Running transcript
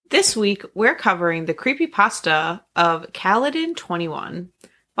This week, we're covering the Creepypasta of Caledon 21.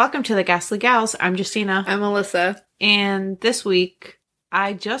 Welcome to the Ghastly Gals. I'm Justina. I'm Melissa. And this week,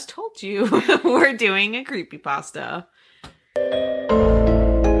 I just told you we're doing a Creepypasta.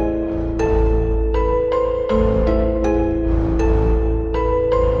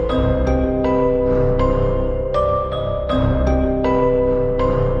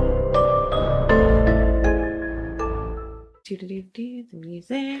 The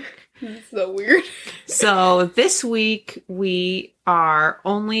music. That's so weird. So this week we are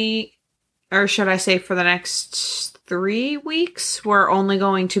only, or should I say for the next 3 weeks, we're only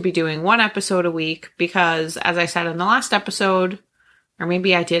going to be doing one episode a week because, as I said in the last episode, or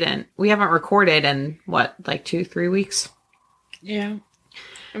maybe I didn't, we haven't recorded in, 2-3 weeks? Yeah.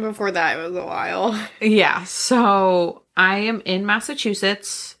 And before that, it was a while. Yeah, so I am in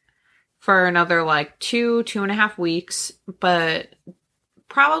Massachusetts for another 2.5 weeks, but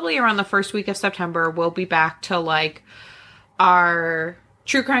probably around the first week of September, we'll be back to our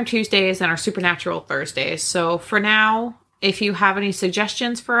True Crime Tuesdays and our Supernatural Thursdays. So for now, if you have any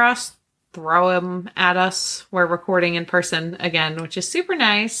suggestions for us, throw them at us. We're recording in person again, which is super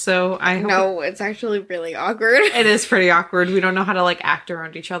nice. So I hope No, it's actually really awkward. it is pretty awkward. We don't know how to act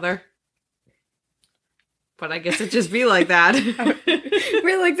around each other. But I guess it just be like that.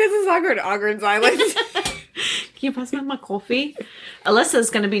 We're like, this is awkward silence. Can you pass me my coffee?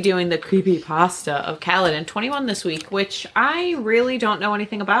 Alyssa's going to be doing the Creepypasta of Caledon 21 this week, which I really don't know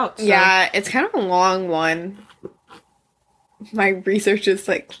anything about. So. Yeah, it's kind of a long one. My research is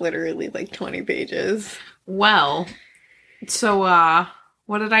literally 20 pages. Well, so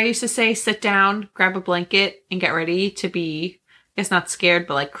what did I used to say? Sit down, grab a blanket, and get ready to be, I guess not scared,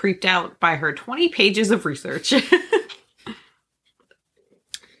 but creeped out by her 20 pages of research.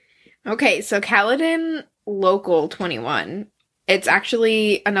 Okay, so Caledon Local 21. It's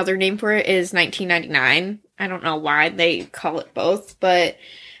actually, another name for it is 1999. I don't know why they call it both, but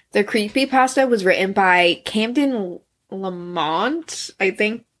the Creepypasta was written by Camden Lamont, I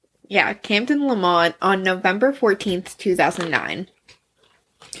think. Yeah, Camden Lamont on November 14th, 2009.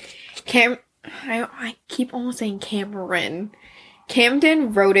 I keep almost saying Cameron.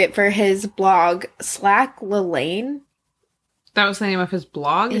 Camden wrote it for his blog, Slack Lane. That was the name of his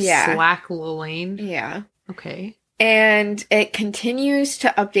blog? Yeah. Slack Lane? Yeah. Okay. And it continues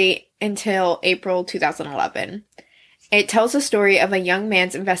to update until April 2011. It tells the story of a young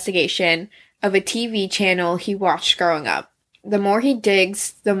man's investigation of a TV channel he watched growing up. The more he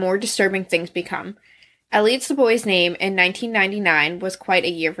digs, the more disturbing things become. At least the boy's name in 1999 was quite a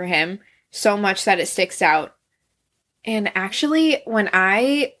year for him, so much that it sticks out. And actually, when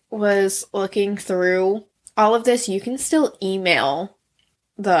I was looking through all of this, you can still email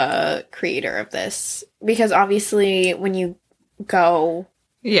the creator of this. Because obviously, when you go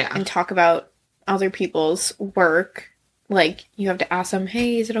and talk about other people's work, you have to ask them,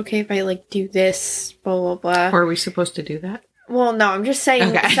 hey, is it okay if I, do this, blah, blah, blah. Or are we supposed to do that? Well, no, I'm just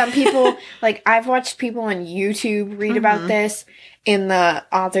saying some people, I've watched people on YouTube read about this, and the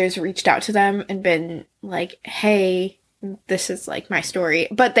authors reached out to them and been hey, this is, my story.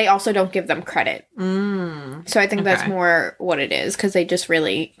 But they also don't give them credit. So I think that's more what it is, because they just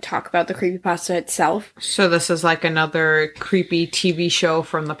really talk about the Creepypasta itself. So this is another creepy TV show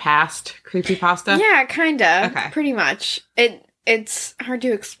from the past, Creepypasta? Yeah, kinda. Okay. Pretty much. It's hard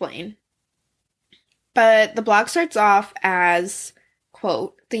to explain. But the blog starts off as,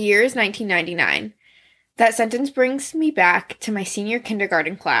 quote, the year is 1999. That sentence brings me back to my senior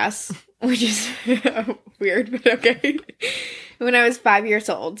kindergarten class, which is weird, but okay. When I was 5 years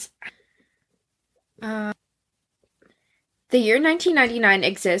old. The year 1999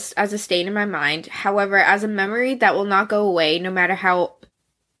 exists as a stain in my mind, however, as a memory that will not go away no matter how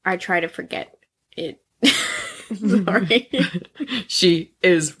I try to forget it. Sorry. She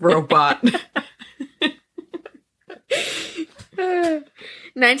is robot.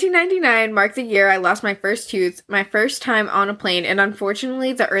 1999 marked the year I lost my first tooth, my first time on a plane, and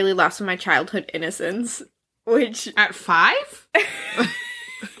unfortunately the early loss of my childhood innocence. Which... At 5?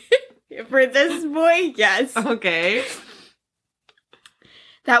 For this boy, yes. Okay.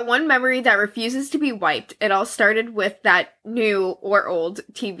 That one memory that refuses to be wiped. It all started with that new or old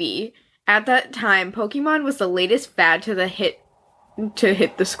TV. At that time, Pokemon was the latest fad to hit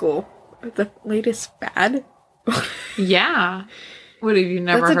the school. The latest fad? Yeah. What, have you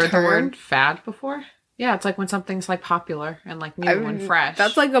never That's a heard the term? word fad before? Yeah, it's when something's popular and new and fresh.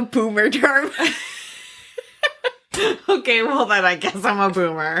 That's a boomer term. Okay, well then I guess I'm a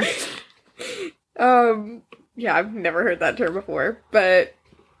boomer. Yeah, I've never heard that term before, but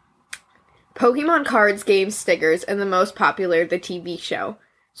Pokemon cards, games, stickers, and the most popular, the TV show.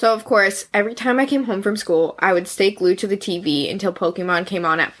 So, of course, every time I came home from school, I would stay glued to the TV until Pokemon came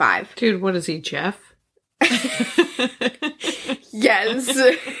on at 5. Dude, what is he, Jeff? Yes.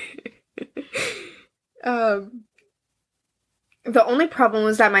 The only problem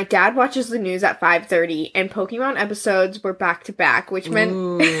was that my dad watches the news at 5:30, and Pokemon episodes were back to back, which meant...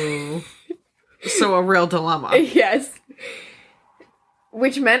 Ooh. So a real dilemma. Yes.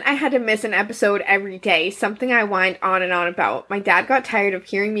 Which meant I had to miss an episode every day, something I whined on and on about. My dad got tired of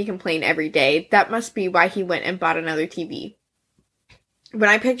hearing me complain every day. That must be why he went and bought another TV. When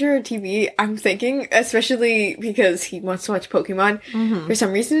I picture a TV, I'm thinking, especially because he wants to watch Pokemon, for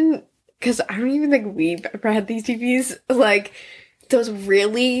some reason, because I don't even think we've ever had these TVs, like, those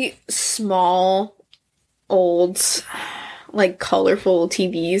really small, old, like, colorful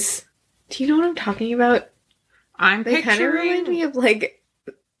TVs. Do you know what I'm talking about? They kind of remind me of, like,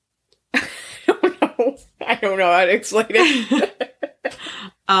 I don't know how to explain it.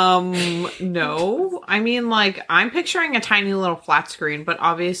 No. I mean, like, I'm picturing a tiny little flat screen, but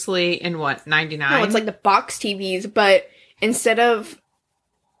obviously in what, 99? No, it's like the box TVs, but instead of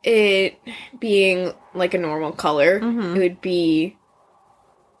it being like a normal color, it would be,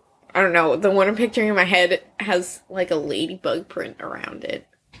 I don't know, the one I'm picturing in my head has like a ladybug print around it.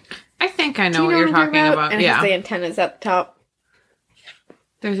 I think I know what you're talking about. And it has the antennas at the top.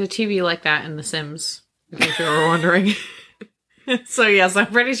 There's a TV like that in The Sims, if you were wondering. So yes, I'm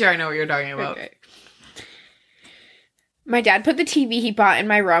pretty sure I know what you're talking about. Okay. My dad put the TV he bought in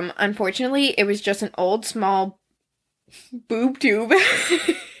my room. Unfortunately, it was just an old, small boob tube.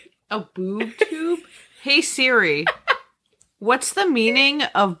 A boob tube? Hey Siri, what's the meaning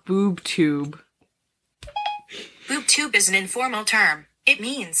of boob tube? Boob tube is an informal term. It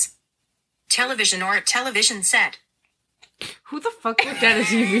means television or television set. Who the fuck looked at a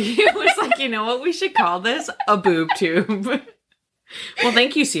TV? It was like, you know what we should call this? A boob tube. Well,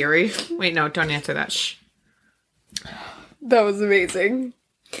 thank you, Siri. Wait, no, don't answer that. Shh. That was amazing.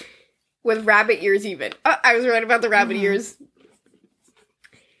 With rabbit ears even. Oh, I was right about the rabbit ears.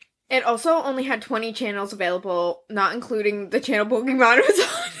 It also only had 20 channels available, not including the channel Pokemon was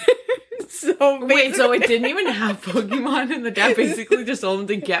on. So wait, so it didn't even have Pokemon, and the dad basically just told him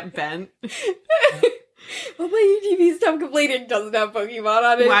to get bent? Well, my TV stop complaining doesn't have Pokemon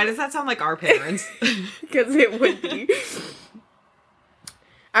on it. Why does that sound like our parents? Because it would be.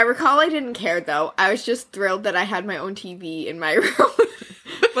 I recall I didn't care, though. I was just thrilled that I had my own TV in my room.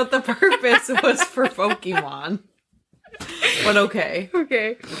 But the purpose was for Pokemon. But okay.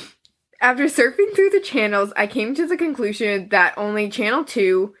 Okay. After surfing through the channels, I came to the conclusion that only Channel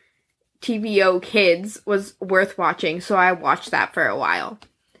 2, TVO Kids, was worth watching, so I watched that for a while.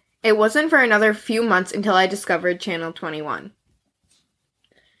 It wasn't for another few months until I discovered Channel 21.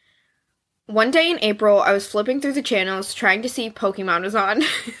 One day in April, I was flipping through the channels trying to see if Pokemon was on.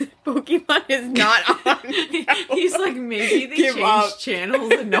 Pokemon is not on. No. He's like, maybe they changed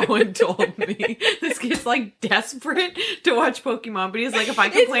channels and no one told me. This kid's like desperate to watch Pokemon, but he's like, if I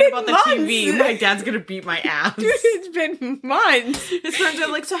complain about the TV, my dad's gonna beat my ass. Dude, it's been months. His friends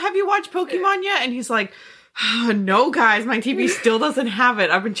are like, so have you watched Pokemon yet? And he's like, no, guys, my TV still doesn't have it.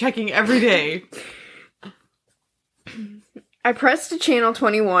 I've been checking every day. I pressed channel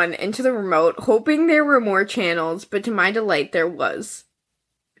 21 into the remote, hoping there were more channels, but to my delight, there was.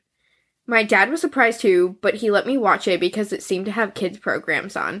 My dad was surprised too, but he let me watch it because it seemed to have kids'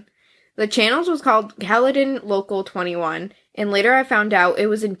 programs on. The channels was called Caledon Local 21, and later I found out it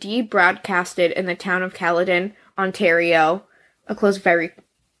was indeed broadcasted in the town of Caledon, Ontario, a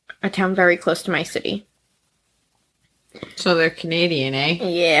town very close to my city. So they're Canadian, eh?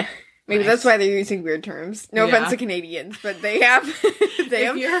 Yeah. Maybe that's why they're using weird terms. No offense to Canadians, but they have...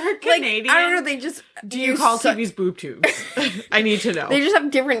 If you're Canadian... Like, I don't know, they just... Do you call TVs boob tubes? I need to know. They just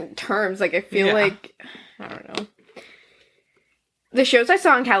have different terms. Like, I feel like... I don't know. The shows I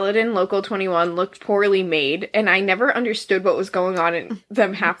saw in Caledon Local 21 looked poorly made, and I never understood what was going on in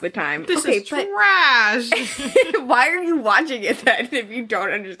them half the time. This is trash! Why are you watching it then if you don't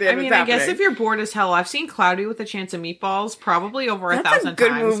understand what's happening? I guess if you're bored as hell, I've seen Cloudy with a Chance of Meatballs probably over 1,000 good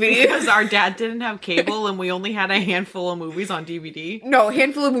times. Movie. Because our dad didn't have cable and we only had a handful of movies on DVD. No, a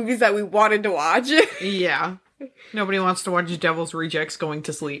handful of movies that we wanted to watch. Yeah. Nobody wants to watch Devil's Rejects going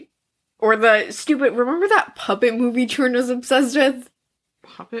to sleep. Or the stupid, remember that puppet movie Trin was obsessed with?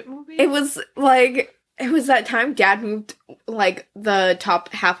 Puppet movie? It was that time Dad moved, like, the top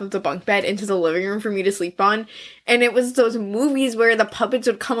half of the bunk bed into the living room for me to sleep on. And it was those movies where the puppets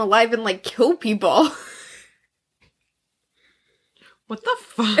would come alive and, like, kill people. What the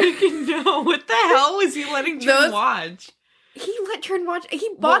fuck? No, what the hell was he letting Trin watch? He let Trin watch. He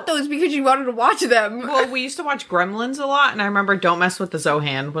bought those because she wanted to watch them. Well, we used to watch Gremlins a lot, and I remember Don't Mess with the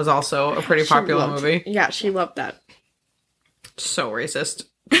Zohan was also a pretty popular movie. Yeah, she loved that. So racist.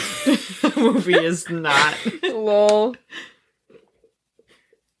 The movie is not. Lol.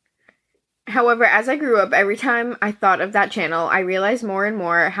 However, as I grew up, every time I thought of that channel, I realized more and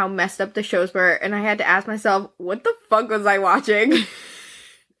more how messed up the shows were, and I had to ask myself, what the fuck was I watching?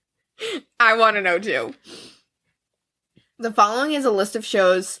 I want to know too. The following is a list of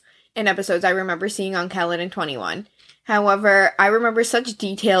shows and episodes I remember seeing on Caledon 21. However, I remember such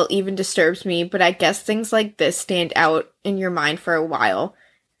detail even disturbs me, but I guess things like this stand out in your mind for a while.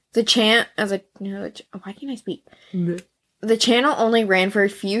 Why can't I speak? The channel only ran for a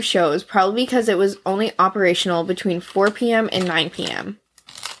few shows, probably because it was only operational between 4 p.m. and 9 p.m.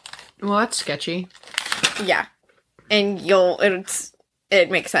 Well, that's sketchy. Yeah. And it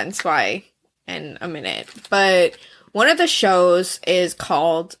makes sense why in a minute. But one of the shows is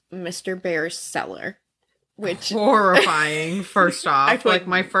called Mr. Bear's Cellar, which... Horrifying, first off.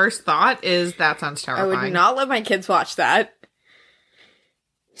 My first thought is that sounds terrifying. I would not let my kids watch that.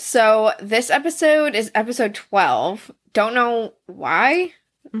 So, this episode is episode 12. Don't know why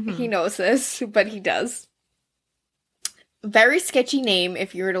he knows this, but he does. Very sketchy name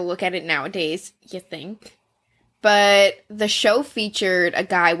if you were to look at it nowadays, you think. But the show featured a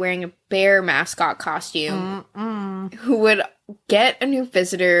guy wearing a bear mascot costume who would get a new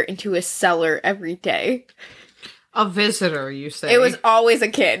visitor into his cellar every day. A visitor, you say? It was always a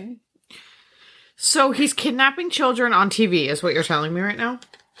kid. So he's kidnapping children on TV, is what you're telling me right now?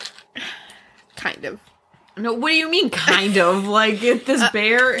 Kind of. No, what do you mean, kind of? If this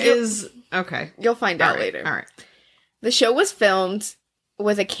bear is... Okay. You'll find out later. All right. The show was filmed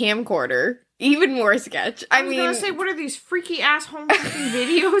with a camcorder. Even more sketch. I was gonna say, what are these freaky ass home fucking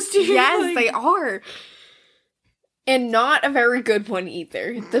videos, dude? Yes, they are. And not a very good one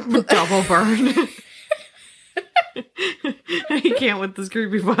either. The double burn. He can't with this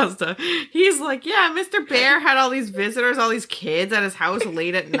creepypasta. He's like, yeah, Mr. Bear had all these visitors, all these kids at his house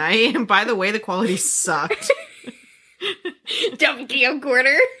late at night. And by the way, the quality sucked. Dumb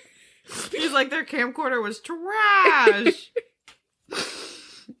camcorder. He's like, their camcorder was trash.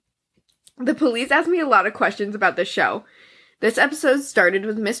 The police asked me a lot of questions about the show. This episode started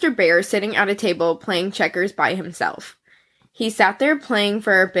with Mr. Bear sitting at a table playing checkers by himself. He sat there playing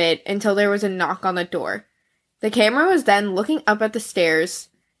for a bit until there was a knock on the door. The camera was then looking up at the stairs,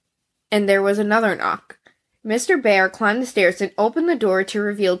 and there was another knock. Mr. Bear climbed the stairs and opened the door to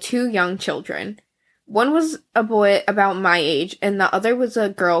reveal two young children. One was a boy about my age, and the other was a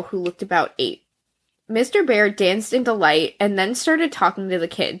girl who looked about 8. Mr. Bear danced in delight and then started talking to the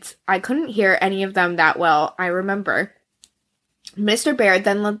kids. I couldn't hear any of them that well, I remember. Mr. Bear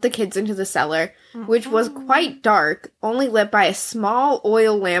then led the kids into the cellar, which was quite dark, only lit by a small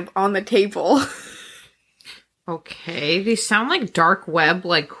oil lamp on the table. Okay, these sound like dark web,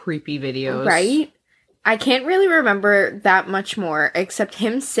 creepy videos. Right? I can't really remember that much more, except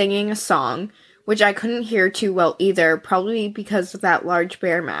him singing a song, which I couldn't hear too well either, probably because of that large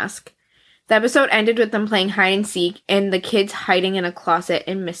bear mask. The episode ended with them playing hide and seek, and the kids hiding in a closet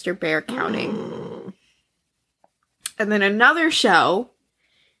and Mr. Bear counting. And then another show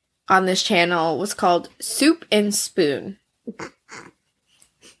on this channel was called Soup and Spoon.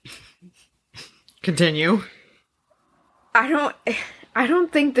 Continue. I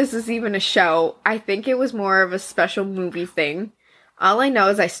don't think this is even a show. I think it was more of a special movie thing. All I know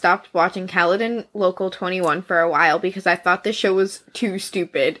is I stopped watching Caledon Local 21 for a while because I thought the show was too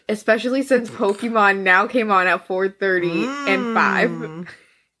stupid, especially since Pokemon now came on at 4:30 and 5.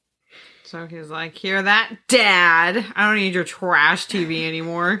 So he's like, hear that, Dad? I don't need your trash TV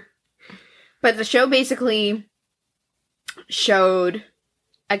anymore. But the show basically showed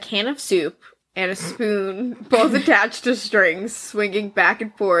a can of soup and a spoon, both attached to strings, swinging back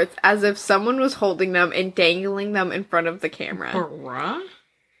and forth as if someone was holding them and dangling them in front of the camera. Bruh?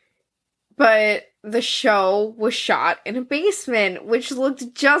 But the show was shot in a basement, which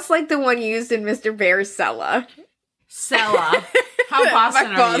looked just like the one used in Mr. Bear's cellar. Cellar. How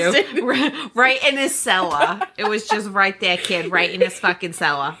Boston are Boston. you? Right in his cellar. It was just right there, kid. Right in his fucking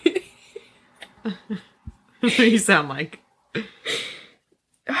cellar. What do you sound like?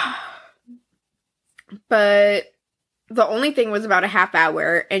 But the only thing was about a half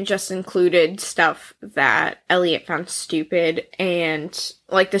hour and just included stuff that Elliot found stupid and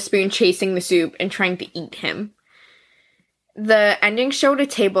like the spoon chasing the soup and trying to eat him. The ending showed a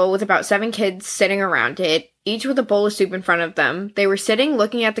table with about 7 kids sitting around it, each with a bowl of soup in front of them. They were sitting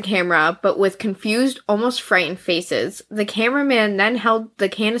looking at the camera, but with confused, almost frightened faces. The cameraman then held the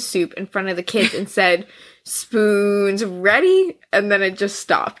can of soup in front of the kids and said, spoons, ready, and then it just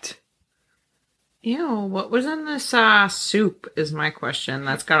stopped. Ew, what was in this soup is my question.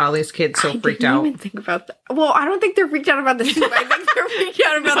 That's got all these kids so freaked I out. didn't even think about that. Well, I don't think they're freaked out about the soup. I think they're freaked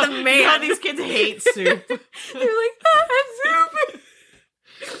out about the man. No, these kids hate soup. They're like,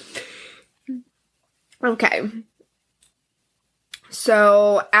 soup. Okay.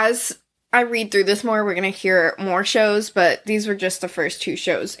 So, as I read through this more, we're going to hear more shows, but these were just the first 2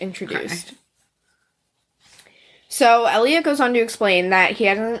 shows introduced. Okay. So, Elliot goes on to explain that he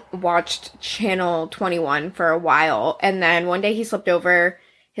hadn't watched Channel 21 for a while, and then one day he slept over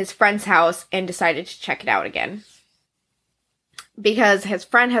his friend's house and decided to check it out again. Because his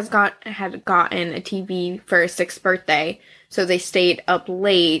friend had gotten a TV for his 6th birthday, so they stayed up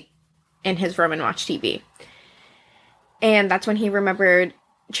late in his room and watched TV. And that's when he remembered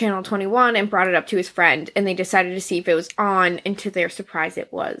Channel 21 and brought it up to his friend, and they decided to see if it was on, and to their surprise,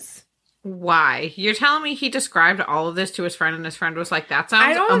 it was. Why? You're telling me he described all of this to his friend and his friend was like, that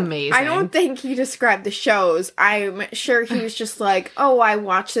sounds amazing. I don't think he described the shows. I'm sure he was just like, oh, I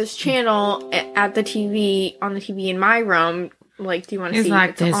watch this channel on the TV in my room. Like, do you want to see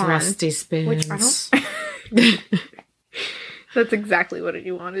if it's on? Rusty spoons. Which I don't... That's exactly what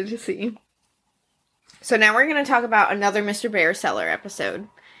you wanted to see. So now we're going to talk about another Mr. Bear Cellar episode.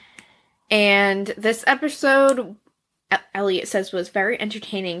 And this episode... Elliot says was very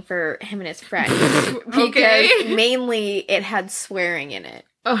entertaining for him and his friend. Because mainly it had swearing in it.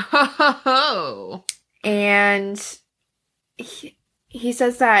 Oh. And he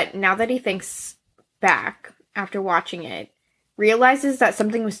says that now that he thinks back after watching it, realizes that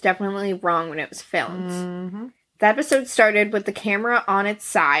something was definitely wrong when it was filmed. Mm-hmm. The episode started with the camera on its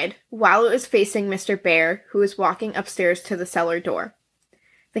side while it was facing Mr. Bear, who was walking upstairs to the cellar door.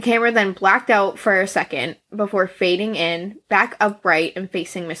 The camera then blacked out for a second before fading in, back upright and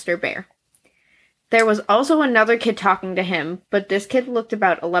facing Mr. Bear. There was also another kid talking to him, but this kid looked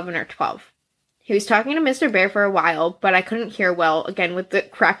about 11 or 12. He was talking to Mr. Bear for a while, but I couldn't hear well, again with the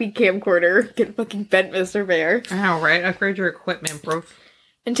crappy camcorder. Get fucking bent, Mr. Bear. I know, right? Upgrade your equipment, bro.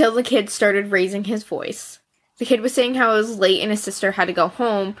 Until the kid started raising his voice. The kid was saying how it was late and his sister had to go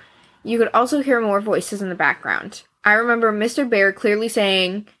home. You could also hear more voices in the background. I remember Mr. Bear clearly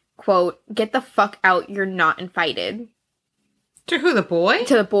saying, quote, "Get the fuck out, you're not invited." To who, the boy?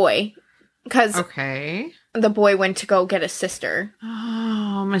 To the boy. Because okay. The boy went to go get his sister.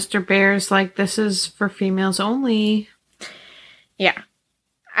 Oh, Mr. Bear's like, this is for females only. Yeah.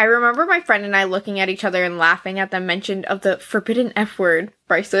 I remember my friend and I looking at each other and laughing at the mention of the forbidden F word,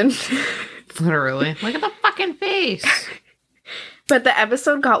 Bryson. Literally. Look at the fucking face. But the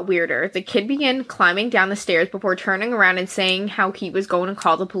episode got weirder. The kid began climbing down the stairs before turning around and saying how he was going to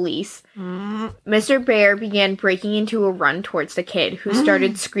call the police. Mr. Bear began breaking into a run towards the kid, who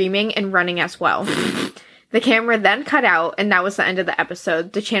started screaming and running as well. The camera then cut out, and that was the end of the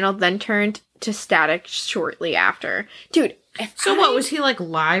episode. The channel then turned to static shortly after. Dude. What, was he like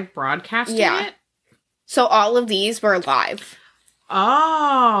live broadcasting it? So all of these were live.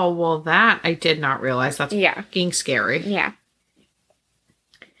 Oh, well that I did not realize. That's fucking scary. Yeah.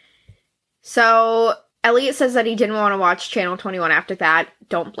 So, Elliot says that he didn't want to watch Channel 21 after that.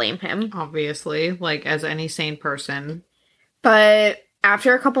 Don't blame him. Obviously, like, as any sane person. But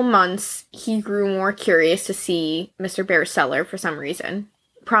after a couple months, he grew more curious to see Mr. Bear's cellar for some reason.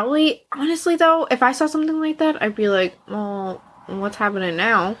 Probably, honestly though, if I saw something like that, I'd be like, well, what's happening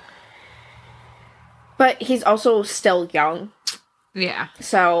now? But he's also still young. Yeah.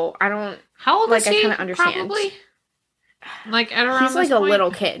 So, I don't... How old is he? I kind of understand. Probably? Like, at around He's like a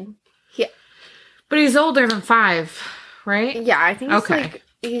little kid. But he's older than 5, right? Yeah, I think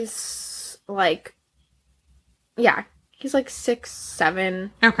he's like, he's like 6,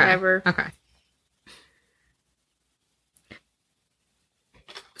 7, whatever. Okay.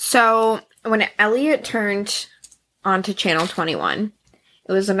 So, when Elliot turned onto Channel 21,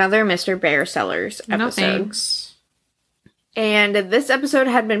 it was another Mr. Bear Cellars episode. No thanks. And this episode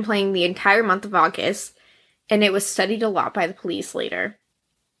had been playing the entire month of August, and it was studied a lot by the police later.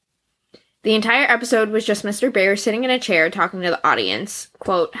 The entire episode was just Mr. Bear sitting in a chair talking to the audience.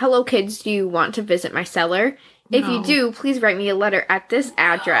 Quote, "Hello kids, do you want to visit my cellar? If you do, please write me a letter at this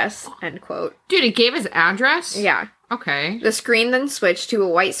address." End quote. Dude, he gave his address? Yeah. Okay. The screen then switched to a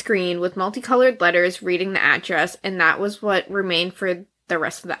white screen with multicolored letters reading the address, and that was what remained for the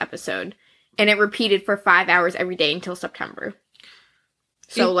rest of the episode. And it repeated for 5 hours every day until September.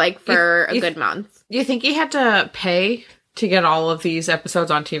 So, for a good month. You think he had to pay to get all of these episodes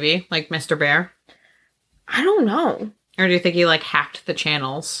on TV, like Mr. Bear? I don't know. Or do you think he, hacked the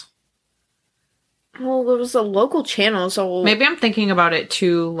channels? Well, it was a local channel, so... Maybe I'm thinking about it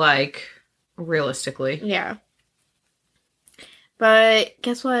too, realistically. Yeah. But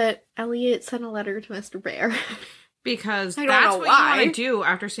guess what? Elliot sent a letter to Mr. Bear. Because I don't that's know what why. you want to do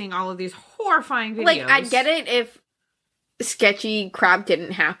after seeing all of these horrifying videos. Like, I get it if sketchy crap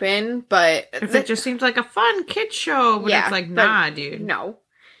didn't happen, but... If it just seems like a fun kid show, but it's like, nah, dude. No.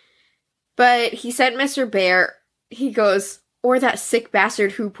 But he sent Mr. Bear, he goes, or that sick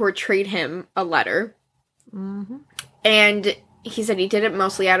bastard who portrayed him, a letter. Mm-hmm. And he said he did it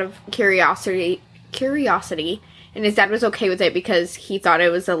mostly out of curiosity, and his dad was okay with it because he thought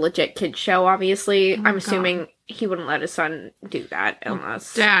it was a legit kid show, obviously. I'm assuming he wouldn't let his son do that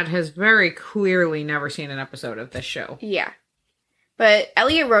unless... Dad has very clearly never seen an episode of this show. Yeah. But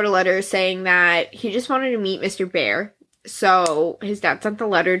Elliot wrote a letter saying that he just wanted to meet Mr. Bear. So his dad sent the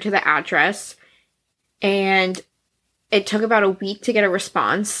letter to the address, and it took about a week to get a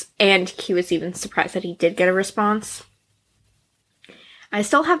response, and he was even surprised that he did get a response. I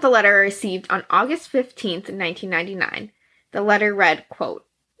still have the letter I received on August 15th, 1999. The letter read, quote,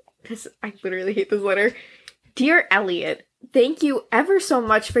 I literally hate this letter. Dear Elliot, thank you ever so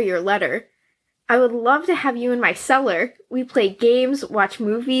much for your letter. I would love to have you in my cellar. We play games, watch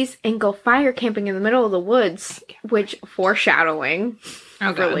movies, and go fire camping in the middle of the woods, which foreshadowing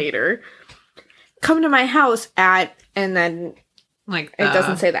for later. Come to my house at, and then it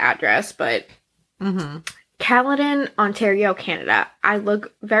doesn't say the address, but Caledon, Ontario, Canada. I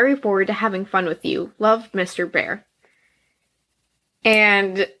look very forward to having fun with you. Love, Mr. Bear.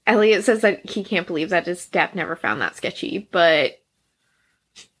 And Elliot says that he can't believe that his dad never found that sketchy, but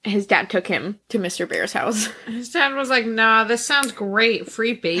his dad took him to Mr. Bear's house. His dad was like, nah, this sounds great.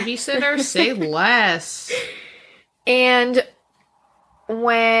 Free babysitter? Say less. And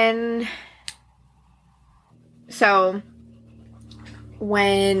when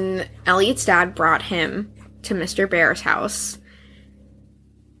Elliot's dad brought him to Mr. Bear's house,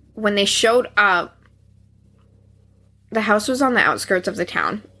 when they showed up, the house was on the outskirts of the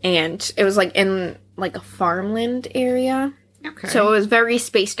town, and it was in a farmland area. Okay. So it was very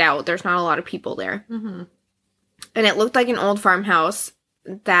spaced out. There's not a lot of people there. Mm-hmm. And it looked like an old farmhouse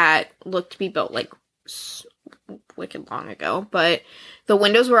that looked to be built wicked long ago. But the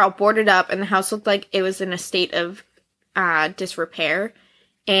windows were all boarded up, and the house looked like it was in a state of disrepair.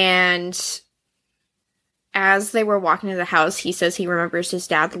 And as they were walking to the house, he says he remembers his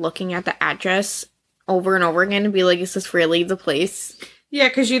dad looking at the address over and over again and be like, is this really the place? Yeah,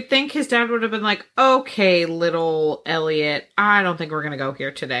 because you'd think his dad would have been like, okay, little Elliot, I don't think we're going to go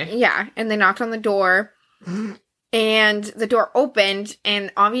here today. Yeah, and they knocked on the door, and the door opened,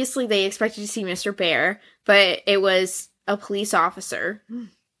 and obviously they expected to see Mr. Bear, but it was a police officer.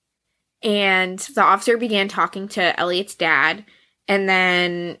 And the officer began talking to Elliot's dad, and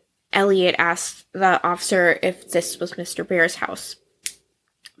then Elliot asked the officer if this was Mr. Bear's house.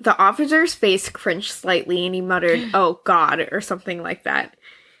 The officer's face cringed slightly, and he muttered, oh, God, or something like that.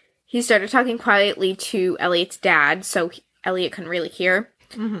 He started talking quietly to Elliot's dad, so Elliot couldn't really hear.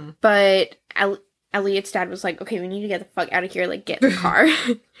 Mm-hmm. But Elliot's dad was like, okay, we need to get the fuck out of here, get in the car.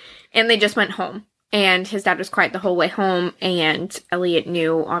 And they just went home. And his dad was quiet the whole way home, and Elliot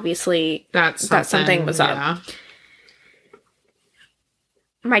knew, obviously, that something was up.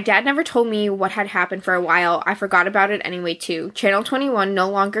 My dad never told me what had happened for a while. I forgot about it anyway, too. Channel 21 no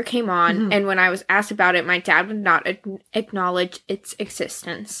longer came on, and when I was asked about it, my dad would not acknowledge its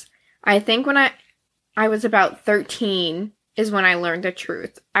existence. I think when I was about 13 is when I learned the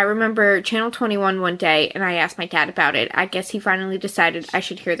truth. I remember Channel 21 one day, and I asked my dad about it. I guess he finally decided I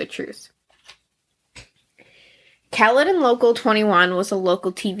should hear the truth. Caledon Local 21 was a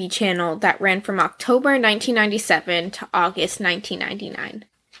local TV channel that ran from October 1997 to August 1999.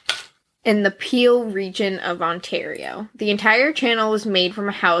 In the Peel region of Ontario. The entire channel was made from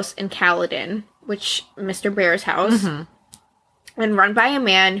a house in Caledon, which Mr. Bear's house, and run by a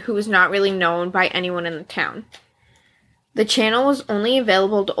man who was not really known by anyone in the town. The channel was only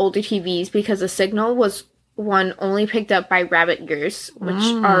available to older TVs because the signal was one only picked up by rabbit ears, which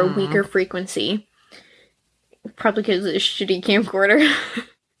are a weaker frequency. Probably because of the shitty camcorder.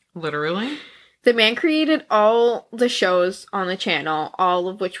 Literally? The man created all the shows on the channel, all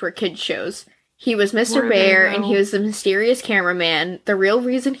of which were kids' shows. He was Mr. Bear, and he was the mysterious cameraman. The real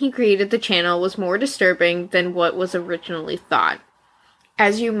reason he created the channel was more disturbing than what was originally thought.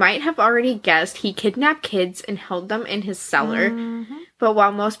 As you might have already guessed, he kidnapped kids and held them in his cellar. But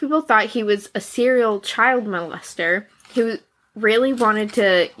while most people thought he was a serial child molester, he really wanted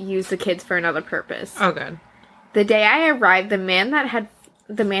to use the kids for another purpose. Oh, good. The day I arrived, the man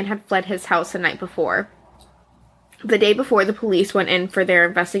had fled his house the night before. The day before the police went in for their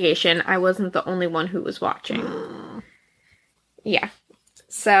investigation, I wasn't the only one who was watching. Yeah.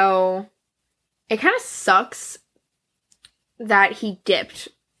 So, it kind of sucks that he dipped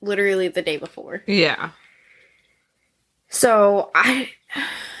literally the day before. Yeah. So I'm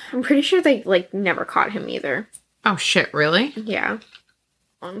pretty sure they like never caught him either. Oh shit, really? Yeah.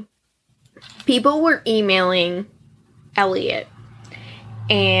 People were emailing Elliot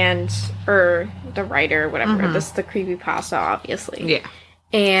or the writer, whatever. This is the Creepypasta, obviously. Yeah.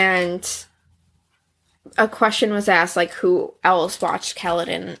 And a question was asked, like, who else watched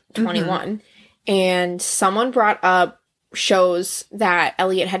Caledon 21? And someone brought up shows that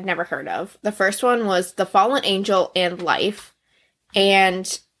Elliot had never heard of. The first one was The Fallen Angel and Life.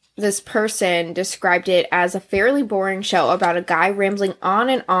 And this person described it as a fairly boring show about a guy rambling on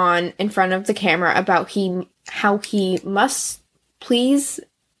and on in front of the camera about how he must please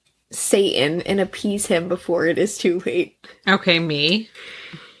Satan and appease him before it is too late. Okay, me.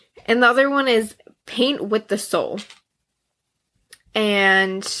 And the other one is Paint with the Soul.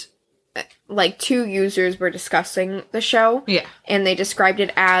 And like 2 users were discussing the show. Yeah. And they described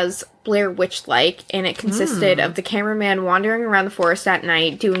it as Blair Witch-like, and it consisted of the cameraman wandering around the forest at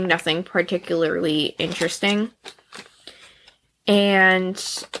night doing nothing particularly interesting.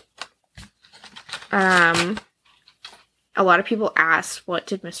 And a lot of people asked, what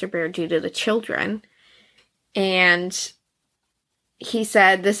did Mr. Bear do to the children? And he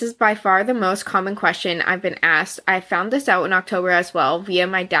said, this is by far the most common question I've been asked. I found this out in October as well via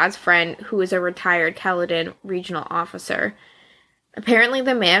my dad's friend, who is a retired Caledon regional officer. Apparently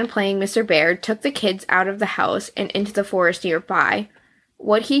the man playing Mr. Bear took the kids out of the house and into the forest nearby.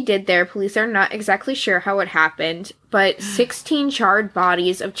 What he did there, police are not exactly sure how it happened, but 16 charred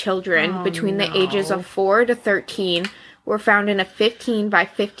bodies of children between the ages of 4 to 13 were found in a 15 by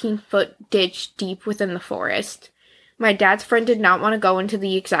 15 foot ditch deep within the forest. My dad's friend did not want to go into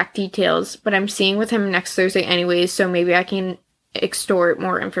the exact details, but I'm seeing with him next Thursday anyways, so maybe I can extort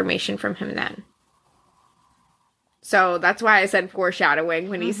more information from him then. So that's why I said foreshadowing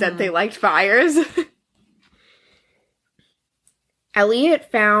when he said they liked fires.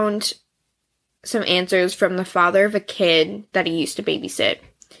 Elliot found some answers from the father of a kid that he used to babysit.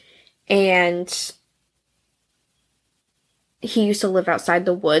 And he used to live outside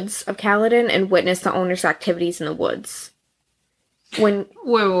the woods of Caledon and witness the owner's activities in the woods. Wait.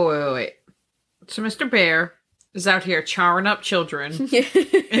 So Mr. Bear is out here charring up children,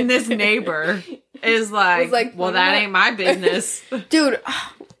 and this neighbor is like, well, that ain't my business. Dude,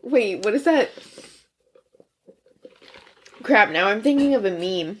 wait, what is that? Crap, now I'm thinking of a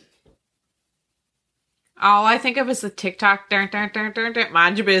meme. All I think of is the TikTok,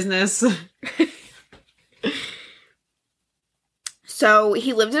 mind your business. So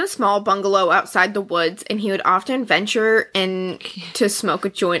he lived in a small bungalow outside the woods, and he would often venture in to smoke a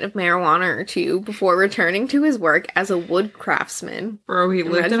joint of marijuana or 2 before returning to his work as a wood craftsman. Bro, he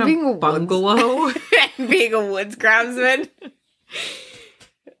lived in a bungalow? Being a woods craftsman.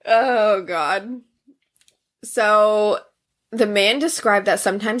 Oh, God. So the man described that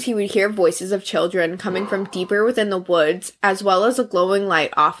sometimes he would hear voices of children coming from deeper within the woods, as well as a glowing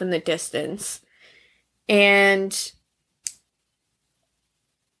light off in the distance. And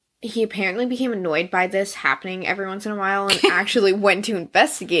he apparently became annoyed by this happening every once in a while and actually went to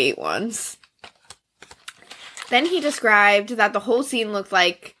investigate once. Then he described that the whole scene looked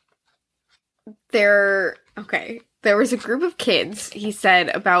like there was a group of kids, he said,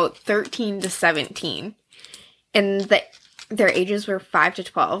 about 13 to 17, and their ages were 5 to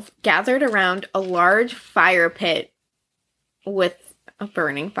 12, gathered around a large fire pit with a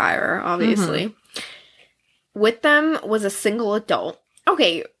burning fire, obviously. With them was a single adult.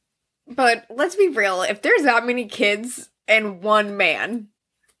 Okay, but let's be real. If there's that many kids and one man,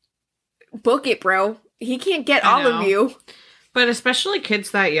 book it, bro. He can't get all of you. But especially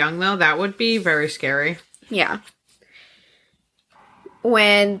kids that young, though, that would be very scary. Yeah.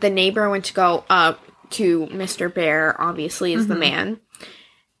 When the neighbor went to go up to Mr. Bear, obviously, is the man.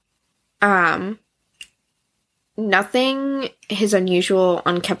 Nothing his unusual,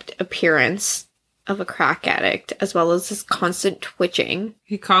 unkempt appearance of a crack addict, as well as his constant twitching.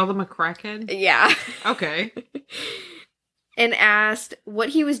 He called him a crackhead? Yeah. Okay. And asked what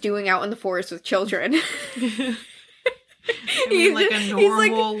he was doing out in the forest with children. I mean, like a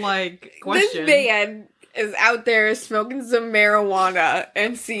normal, like, question. This man is out there smoking some marijuana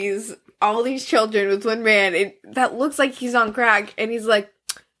and sees all these children with one man that looks like he's on crack, and he's like,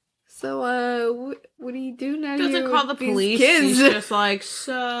 so, what do you do now? Doesn't call the police. Kids? He's just like,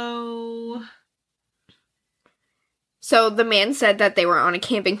 so the man said that they were on a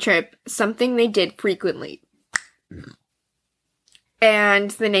camping trip, something they did frequently.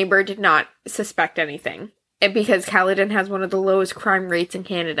 And the neighbor did not suspect anything. Because Caledon has one of the lowest crime rates in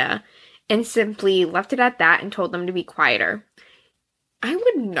Canada. and simply left it at that and told them to be quieter. I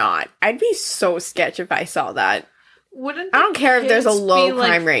would not. I'd be so sketch if I saw that. Wouldn't I don't care if there's a low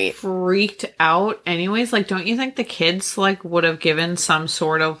crime rate. Freaked out anyways? Like, don't you think the kids, like, would have given some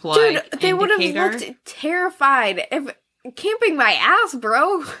sort of, like, Dude, they would have looked terrified. If camping my ass,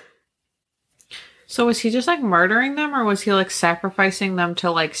 bro. So was he just, like, murdering them, or was he, like, sacrificing them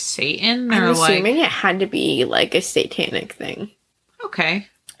to, like, Satan? Or, I'm assuming it had to be, like, a satanic thing. Okay.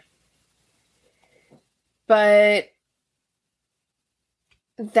 But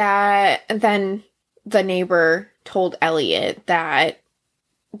then the neighbor told Elliot that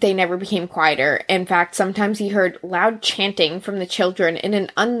they never became quieter. In fact, sometimes he heard loud chanting from the children in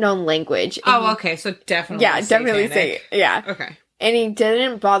an unknown language. Okay, so definitely definitely say, yeah. Okay. And he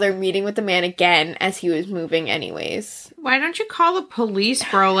didn't bother meeting with the man again as he was moving anyways. Why don't you call the police,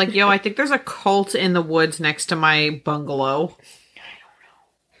 bro? Like, yo, I think there's a cult in the woods next to my bungalow.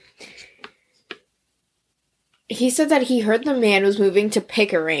 He said that he heard the man was moving to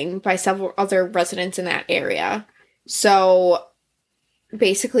Pickering by several other residents in that area. So,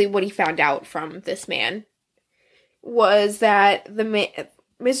 basically what he found out from this man was that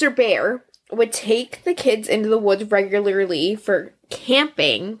Mr. Bear would take the kids into the woods regularly for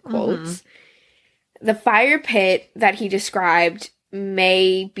camping, quotes. Mm-hmm. The fire pit that he described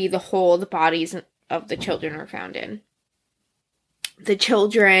may be the hole the bodies of the children were found in. The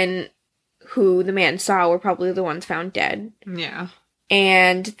children who the man saw were probably the ones found dead. Yeah.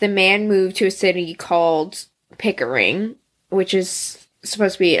 And the man moved to a city called Pickering, which is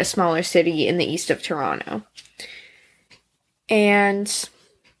supposed to be a smaller city in the east of Toronto. And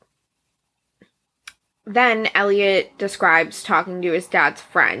then Elliot describes talking to his dad's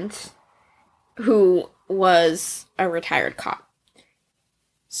friend, who was a retired cop.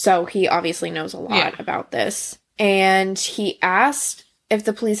 So he obviously knows a lot about this. And he asked if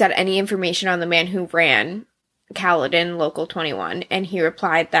the police had any information on the man who ran Caledon Local 21, and he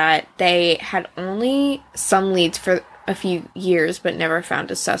replied that they had only some leads for a few years, but never found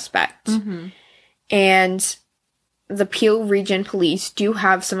a suspect. Mm-hmm. And the Peel Region Police do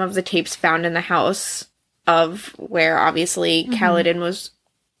have some of the tapes found in the house of where, obviously, mm-hmm. Caledon was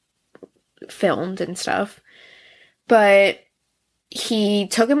filmed and stuff. But he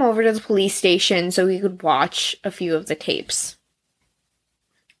took him over to the police station so he could watch a few of the tapes.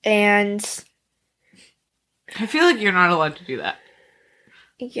 And I feel like you're not allowed to do that.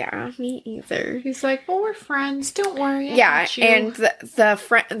 Yeah, me either. He's like, well, we're friends. Don't worry. And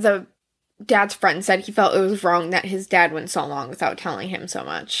the dad's friend said he felt it was wrong that his dad went so long without telling him so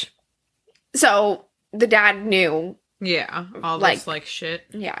much. So the dad knew. Yeah, all this shit.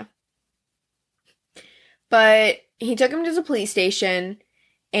 Yeah. But he took him to the police station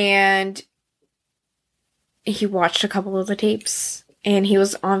and he watched a couple of the tapes. And he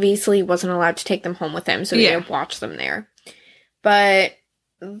wasn't allowed to take them home with him, so he had to watch them there. But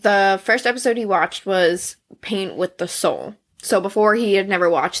the first episode he watched was Paint with the Soul. So before, he had never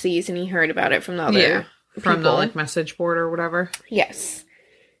watched these, and he heard about it from the other from the message board or whatever. Yes.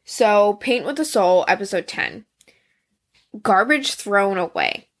 So Paint with the Soul, episode 10. Garbage Thrown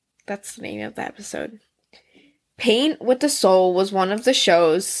Away. That's the name of the episode. Paint with the Soul was one of the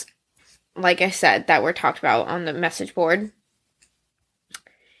shows, like I said, that were talked about on the message board.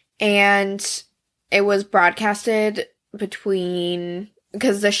 And it was broadcasted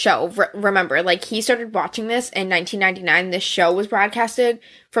because the show, remember, he started watching this in 1999. This show was broadcasted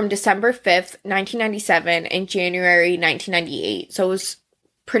from December 5th, 1997 and January 1998. So it was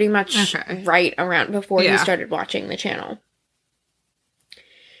pretty much right around before he started watching the channel.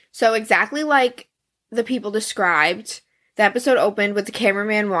 So exactly like the people described, the episode opened with the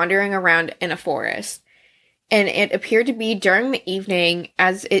cameraman wandering around in a forest. And it appeared to be during the evening,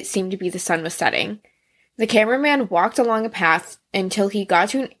 as it seemed to be the sun was setting. The cameraman walked along a path until he got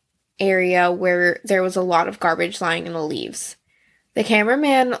to an area where there was a lot of garbage lying in the leaves. The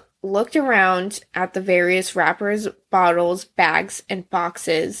cameraman looked around at the various wrappers, bottles, bags, and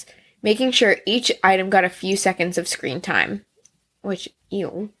boxes, making sure each item got a few seconds of screen time. Which,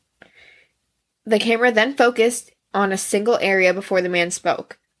 ew. The camera then focused on a single area before the man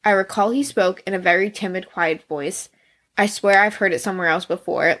spoke. I recall he spoke in a very timid, quiet voice. I swear I've heard it somewhere else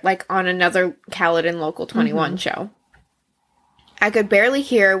before, like on another Caledon Local 21 show. I could barely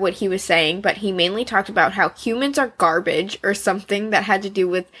hear what he was saying, but he mainly talked about how humans are garbage or something that had to do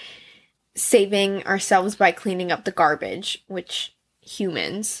with saving ourselves by cleaning up the garbage, which,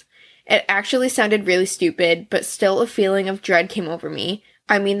 humans. It actually sounded really stupid, but still a feeling of dread came over me.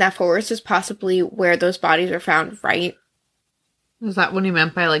 I mean, that forest is possibly where those bodies were found, right? Is that what he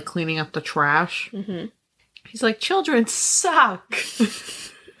meant by, cleaning up the trash? Mm-hmm. He's like, children suck.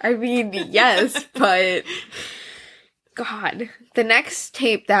 I mean, yes, but God. The next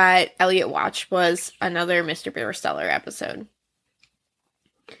tape that Elliot watched was another Mr. Bear Stellar episode.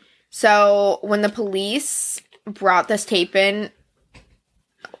 So when the police brought this tape in,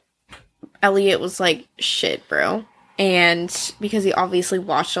 Elliot was like, shit, bro. And because he obviously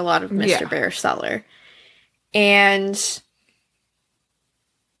watched a lot of Mr. Bear Stellar. And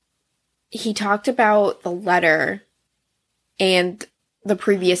he talked about the letter and the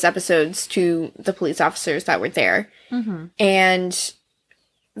previous episodes to the police officers that were there. Mm-hmm. And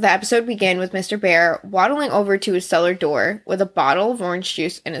the episode began with Mr. Bear waddling over to his cellar door with a bottle of orange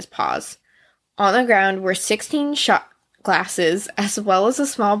juice in his paws. On the ground were 16 shot glasses, as well as a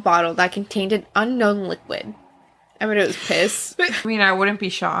small bottle that contained an unknown liquid. I mean, it was piss. I mean, I wouldn't be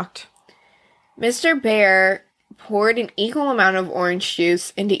shocked. Mr. Bear poured an equal amount of orange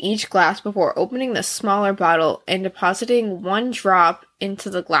juice into each glass before opening the smaller bottle and depositing one drop into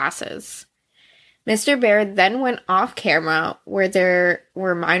the glasses. Mr. Bear then went off camera where there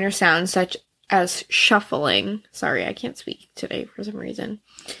were minor sounds such as shuffling. Sorry, I can't speak today for some reason.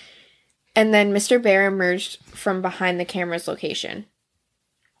 And then Mr. Bear emerged from behind the camera's location.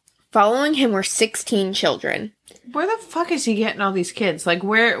 Following him were 16 children. Where the fuck is he getting all these kids? Like,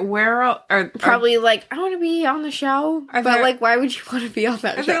 where are probably like, I want to be on the show. But like, why would you want to be on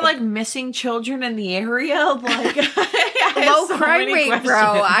that show? Are there like missing children in the area? Like, low crime rate,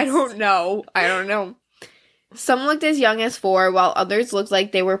 bro. I don't know. Some looked as young as 4, while others looked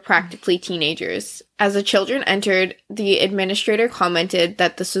like they were practically teenagers. As the children entered, the administrator commented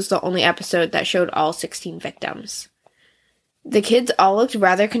that this was the only episode that showed all 16 victims. The kids all looked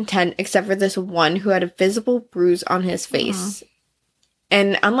rather content except for this one who had a visible bruise on his face.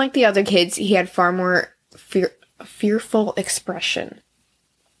 And unlike the other kids, he had far more fearful expression.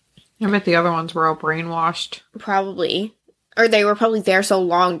 I bet the other ones were all brainwashed. Probably. Or they were probably there so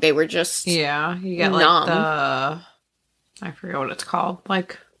long they were just Yeah, you get like numb. I forget what it's called.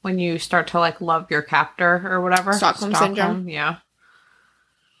 Like when you start to like love your captor or whatever. Stockholm Syndrome. Yeah.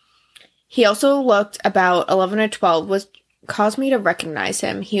 He also looked about 11 or 12, which caused me to recognize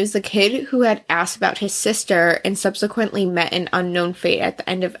him. He was the kid who had asked about his sister and subsequently met an unknown fate at the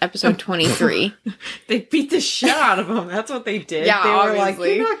end of episode 23. They beat the shit out of him. That's what they did. Yeah, they were obviously.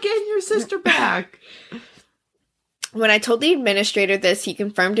 like, you're not getting your sister back. When I told the administrator this, he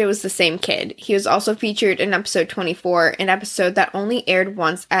confirmed it was the same kid. He was also featured in episode 24, an episode that only aired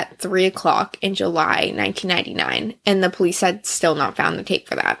once at 3 o'clock in July 1999, and the police had still not found the tape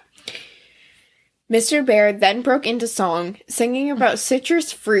for that. Mr. Bear then broke into song, singing about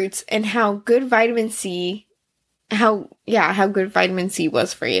citrus fruits and how good vitamin C was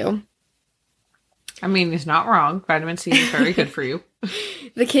for you. I mean, he's not wrong. Vitamin C is very good for you.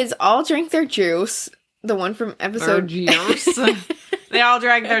 The kids all drank their juice. The one from episode... Their juice. They all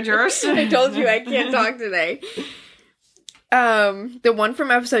drank their juice. I told you I can't talk today. The one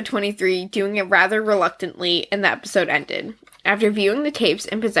from episode 23 doing it rather reluctantly, and the episode ended. After viewing the tapes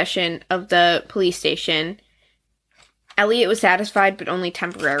in possession of the police station, Elliot was satisfied, but only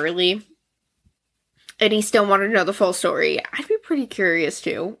temporarily. And he still wanted to know the full story. I'd be pretty curious,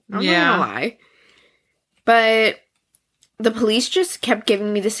 too. I'm not gonna lie. But the police just kept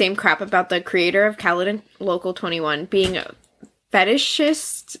giving me the same crap about the creator of Caledon Local 21 being a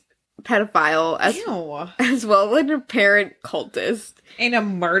fetishist pedophile as well as an apparent cultist. And a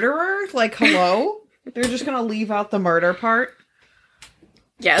murderer? Like, hello? They're just gonna leave out the murder part?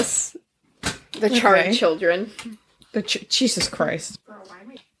 Yes. The charred children. Jesus Christ.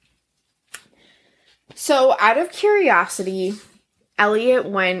 So, out of curiosity, Elliot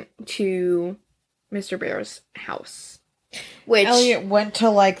went to Mr. Bear's house. Which Elliot went to,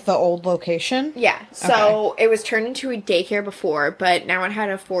 like, the old location? Yeah. So, it was turned into a daycare before, but now it had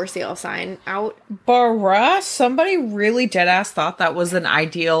a for sale sign out. Bruh, somebody really deadass thought that was an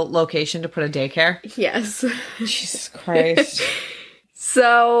ideal location to put a daycare? Yes. Jesus Christ.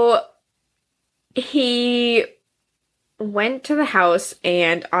 So, he went to the house,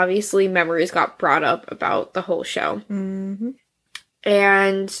 and obviously memories got brought up about the whole show. Mm-hmm.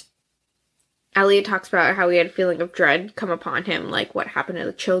 And Elliot talks about how he had a feeling of dread come upon him, like what happened to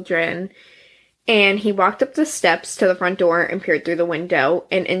the children. And he walked up the steps to the front door and peered through the window,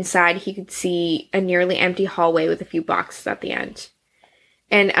 and inside he could see a nearly empty hallway with a few boxes at the end.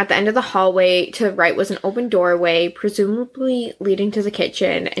 And at the end of the hallway, to the right was an open doorway, presumably leading to the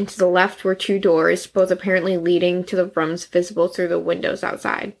kitchen, and to the left were 2 doors, both apparently leading to the rooms visible through the windows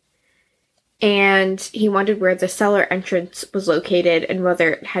outside. And he wondered where the cellar entrance was located and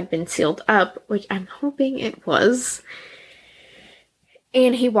whether it had been sealed up, which I'm hoping it was.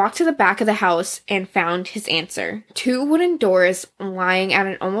 And he walked to the back of the house and found his answer. 2 wooden doors lying at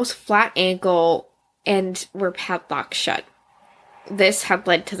an almost flat angle and were padlocked shut. This had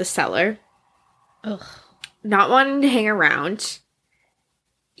led to the cellar. Ugh. Not wanting to hang around,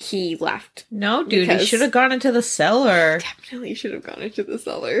 he left. No, dude, he should have gone into the cellar. Definitely should have gone into the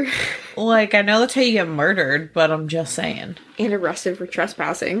cellar. Like, I know that's how you get murdered, but I'm just saying. And arrested for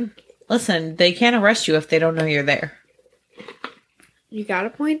trespassing. Listen, they can't arrest you if they don't know you're there. You got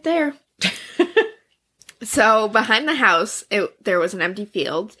a point there. So, behind the house, there was an empty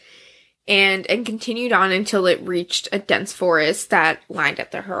field, and continued on until it reached a dense forest that lined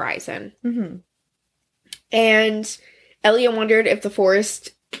at the horizon. Mm-hmm. And Elliot wondered if the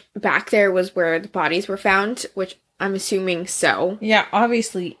forest back there was where the bodies were found, which I'm assuming so. Yeah,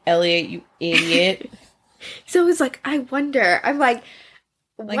 obviously, Elliot, you idiot. So he's like, I wonder. I'm like,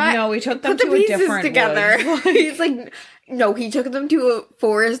 like, what? no, we took them Put to the a pieces different together. woods. He's like, no, he took them to a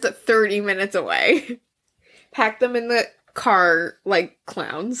forest 30 minutes away. Packed them in the car like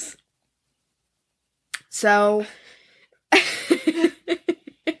clowns. So...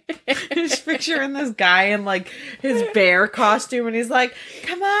 Just picturing this guy in, like, his bear costume, and he's like,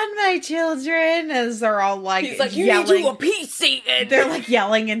 come on, my children, as they're all, like, he's like, yelling. You need to appease Satan! They're, like,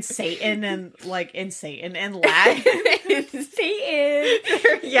 yelling in Satan and Latin. Satan!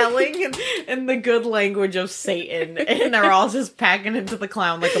 They're yelling in the good language of Satan, and they're all just packing into the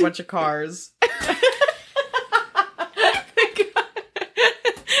clown like a bunch of cars.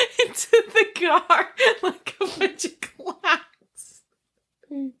 Into the car like a bunch of clowns.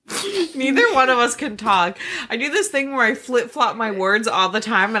 Neither one of us can talk. I do this thing where I flip-flop my words all the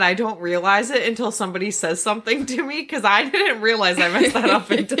time, and I don't realize it until somebody says something to me, because I didn't realize I messed that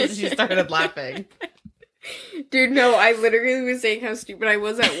up until she started laughing. Dude, no, I literally was saying how stupid I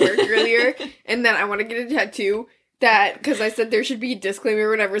was at work earlier, and then I want to get a tattoo that, because I said there should be a disclaimer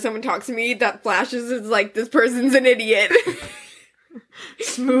whenever someone talks to me that flashes as like, this person's an idiot.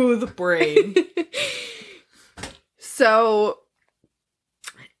 Smooth brain. So...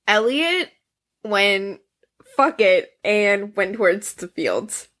 Elliot fuck it, and went towards the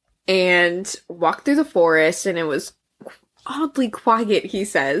fields and walked through the forest, and it was oddly quiet, he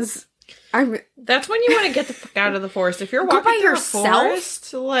says. That's when you want to get the fuck out of the forest. If you're Go walking by through yourself? a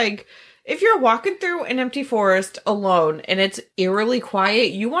forest, like, if you're walking through an empty forest alone and it's eerily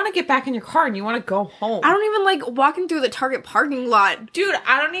quiet, you want to get back in your car and you want to go home. I don't even like walking through the Target parking lot. Dude,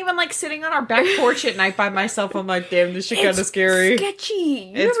 I don't even like sitting on our back porch at night by myself. I'm like, damn, this shit kind of scary. Sketchy.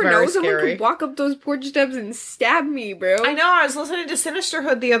 You It's never know. very Someone scary. could walk up those porch steps and stab me, bro. I know. I was listening to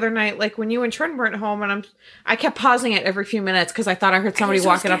Sinisterhood the other night, like when you and Trent weren't home, and I kept pausing it every few minutes because I thought I heard somebody so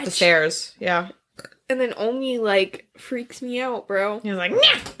walking up the sketch. stairs. Yeah. And then Omi, like, freaks me out, bro. He was like,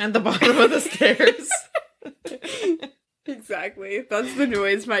 "Nyah!" At the bottom of the stairs. Exactly. That's the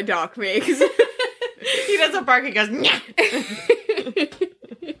noise my dog makes. He doesn't bark, he goes, "Nyah!"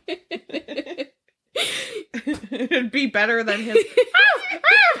 It'd be better than his.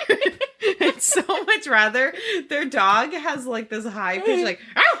 It's so much rather. Their dog has like this high pitch, like.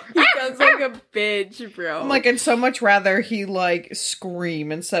 He sounds like a bitch, bro. I'm like, I'd so much rather he like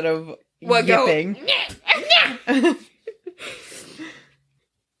scream instead of What, go? yipping.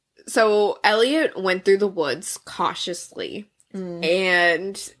 So Elliot went through the woods cautiously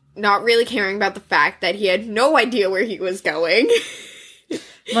and not really caring about the fact that he had no idea where he was going.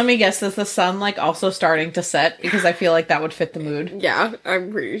 Let me guess, is the sun like also starting to set? Because I feel like that would fit the mood. Yeah,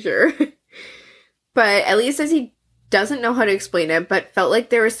 I'm pretty sure. But Elliot says he doesn't know how to explain it, but felt like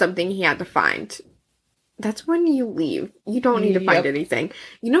there was something he had to find. That's when you leave. You don't need to find anything.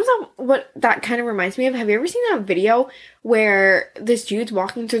 You know what that kind of reminds me of? Have you ever seen that video where this dude's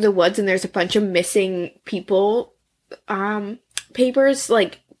walking through the woods and there's a bunch of missing people papers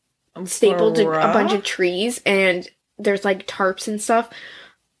like stapled to a bunch of trees, and there's like tarps and stuff?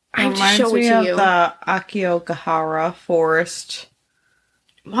 I have to show it to you. The Akiokahara forest.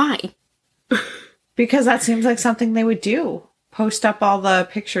 Why? Because that seems like something they would do. Post up all the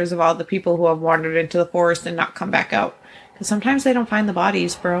pictures of all the people who have wandered into the forest and not come back out. Because sometimes they don't find the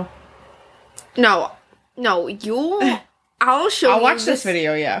bodies, bro. No, I'll show you. I'll watch this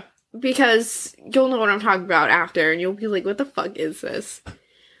video, yeah. Because you'll know what I'm talking about after, and you'll be like, what the fuck is this?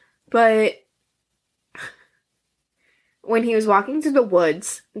 But when he was walking through the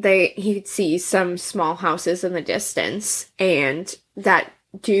woods, he'd see some small houses in the distance, and that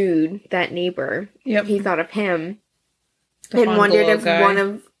dude, that neighbor, he thought of him and wondered if one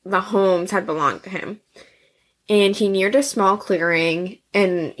of the homes had belonged to him. And he neared a small clearing,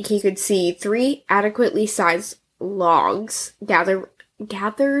 and he could see 3 adequately sized logs gathered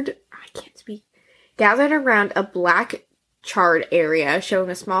around a black charred area, showing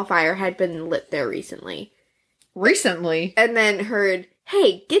a small fire had been lit there recently. Recently? And then heard,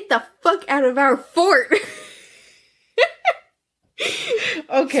 "Hey, get the fuck out of our fort!"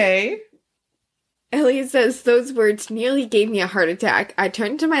 Okay. Elliot says, "Those words nearly gave me a heart attack. I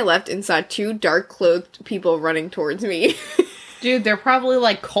turned to my left and saw 2 dark-clothed people running towards me." Dude, they're probably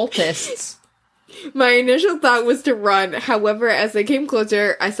like cultists. My initial thought was to run. However, as they came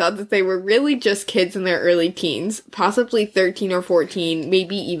closer, I saw that they were really just kids in their early teens, possibly 13 or 14,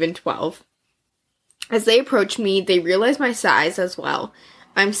 maybe even 12. As they approached me, they realized my size as well.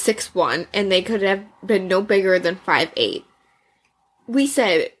 I'm 6'1", and they could have been no bigger than 5'8". We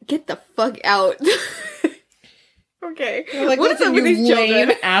said, "Get the fuck out." Okay. Like, what is up with these children?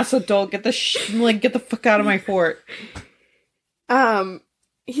 Lame ass adult, get the fuck out of my fort.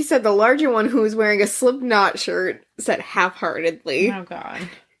 He said the larger one, who was wearing a Slipknot shirt, said half-heartedly. Oh, God.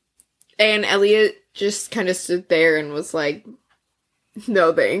 And Elliot just kind of stood there and was like,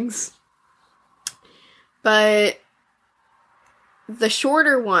 "No thanks." But the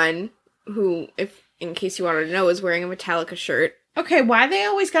shorter one, who, if in case you wanted to know, is wearing a Metallica shirt. Okay, why they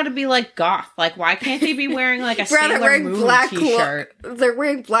always gotta be, like, goth? Like, why can't they be wearing, like, a Sailor Moon t-shirt? They're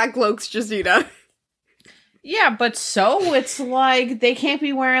wearing black cloaks, Justina. Yeah, but so it's like they can't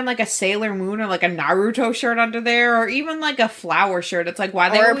be wearing like a Sailor Moon or like a Naruto shirt under there, or even like a flower shirt. It's like, why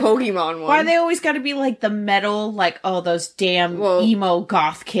they a Pokemon one? Why they always got to be like the metal, like, oh, those damn emo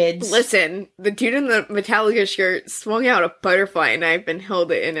goth kids. Listen, the dude in the Metallica shirt swung out a butterfly knife and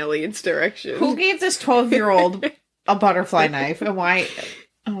held it in Elliot's direction. Who gave this 12-year-old a butterfly knife, and why?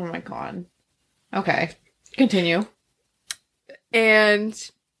 Oh my God. Okay, continue.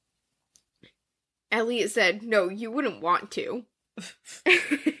 And Elliot said, "No, you wouldn't want to."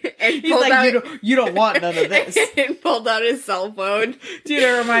 And he's like, you don't want none of this. And pulled out his cell phone. Dude,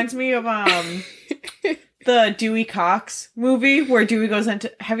 it reminds me of the Dewey Cox movie where Dewey goes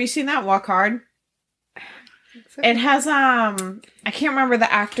into. Have you seen that? Walk Hard. So. It has I can't remember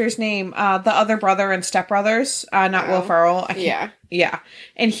the actor's name. The other brother and Step Brothers. Not Will Ferrell. Yeah,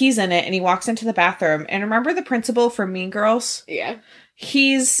 and he's in it, and he walks into the bathroom. And remember the principal from Mean Girls? Yeah.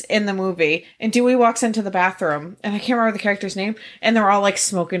 He's in the movie, and Dewey walks into the bathroom, and I can't remember the character's name, and they're all, like,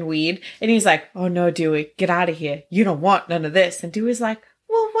 smoking weed, and he's like, "Oh, no, Dewey, get out of here. You don't want none of this." And Dewey's like,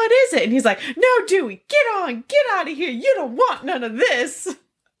 "Well, what is it?" And he's like, "No, Dewey, get out of here. You don't want none of this."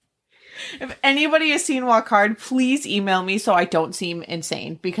 If anybody has seen Walk Hard, please email me so I don't seem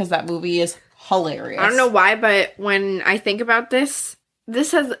insane, because that movie is hilarious. I don't know why, but when I think about this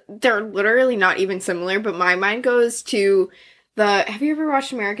they're literally not even similar, but my mind goes to have you ever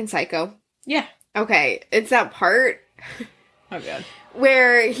watched American Psycho? Yeah. Okay, it's that part. Oh, God.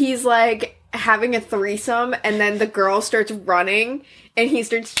 Where he's, like, having a threesome, and then the girl starts running, and he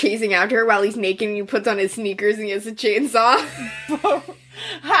starts chasing after her while he's naked, and he puts on his sneakers, and he has a chainsaw.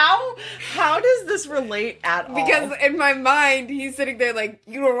 How does this relate at all? Because in my mind, he's sitting there like,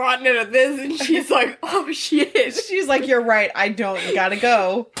 "You don't want none of this," and she's like, "Oh, shit." She's like, "You're right, I don't, you gotta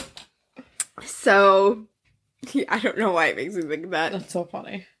go." So... I don't know why it makes me think of that. That's so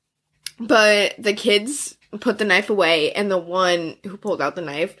funny. But the kids put the knife away, and the one who pulled out the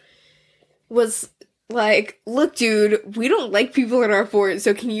knife was like, "Look, dude, we don't like people in our fort,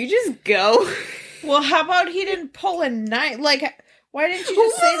 so can you just go?" Well, how about he didn't pull a knife? Like, why didn't you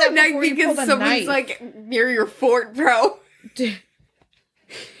just say that before you pulled a someone's knife? Like, near your fort, bro.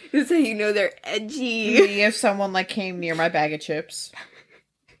 That's how you know they're edgy. Me, if someone, like, came near my bag of chips.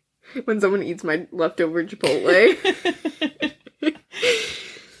 When someone eats my leftover Chipotle.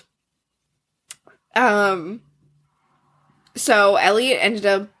 So Elliot ended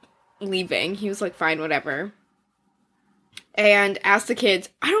up leaving. He was like, "Fine, whatever." And asked the kids,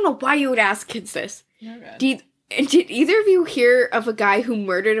 I don't know why you would ask kids this. Oh, Did either of you hear of a guy who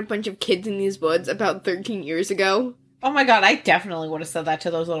murdered a bunch of kids in these woods about 13 years ago? Oh my God, I definitely would have said that to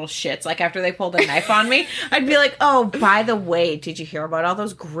those little shits. Like, after they pulled a knife on me, I'd be like, "Oh, by the way, did you hear about all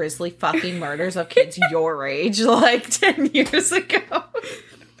those grisly fucking murders of kids your age, like, 10 years ago?"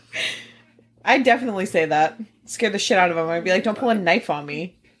 I'd definitely say that. Scare the shit out of them. I'd be like, "Don't pull a knife on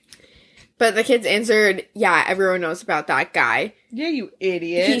me." But the kids answered, "Yeah, everyone knows about that guy. Yeah, you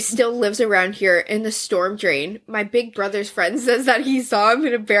idiot. He still lives around here in the storm drain. My big brother's friend says that he saw him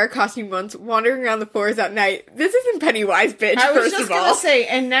in a bear costume once, wandering around the forest at night." This isn't Pennywise, bitch, I was first just of all. gonna say,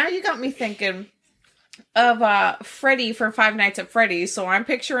 and now you got me thinking of Freddy from Five Nights at Freddy's, so I'm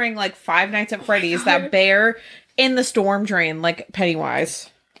picturing, like, Five Nights at Freddy's, that bear in the storm drain, like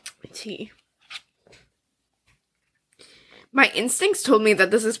Pennywise. Tea. My instincts told me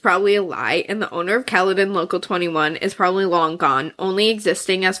that this is probably a lie, and the owner of Caledon Local 21 is probably long gone, only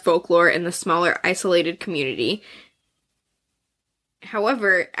existing as folklore in the smaller, isolated community.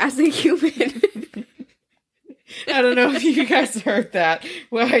 However, as a human... I don't know if you guys heard that.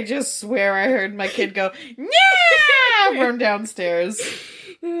 Well, I just swear I heard my kid go, yeah, from downstairs.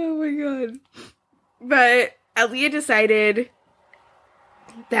 Oh my god. But Elliot decided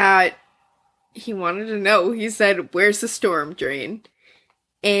that he wanted to know. He said, where's the storm drain?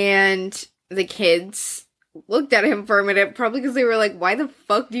 And the kids looked at him for a minute, probably because they were like, why the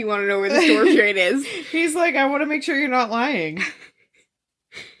fuck do you want to know where the storm drain is? He's like, I want to make sure you're not lying.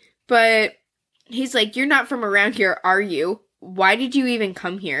 But he's like, you're not from around here, are you? Why did you even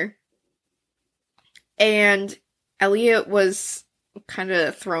come here? And Elliot was kind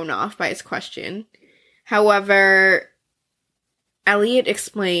of thrown off by his question. However, Elliot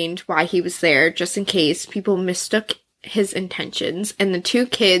explained why he was there, just in case people mistook his intentions, and the two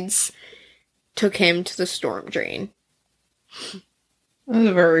kids took him to the storm drain. That's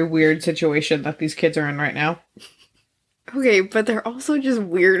a very weird situation that these kids are in right now. Okay, but they're also just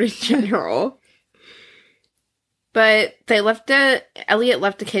weird in general. But Elliot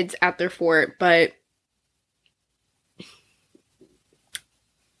left the kids at their fort, but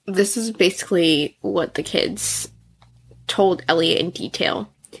this is basically what the kids told Elliot in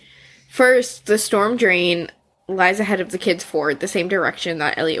detail. First, the storm drain lies ahead of the kids' fort, the same direction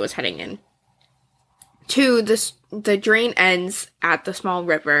that Elliot was heading in. 2, the drain ends at the small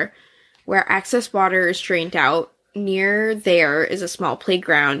river, where excess water is drained out. Near there is a small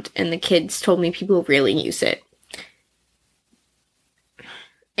playground, and the kids told me people really use it.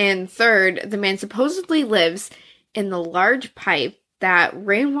 And 3rd, the man supposedly lives in the large pipe that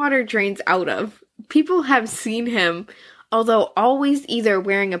rainwater drains out of. People have seen him, although always either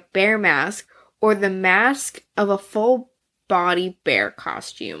wearing a bear mask or the mask of a full-body bear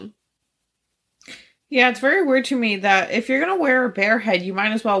costume. Yeah, it's very weird to me that if you're going to wear a bear head, you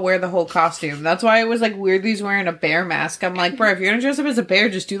might as well wear the whole costume. That's why it was, like, weird he's wearing a bear mask. I'm like, bro, if you're going to dress up as a bear,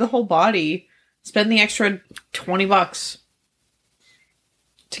 just do the whole body. Spend the extra $20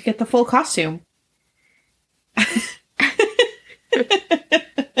 to get the full costume.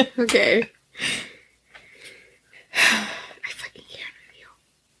 Okay. I fucking can't with you.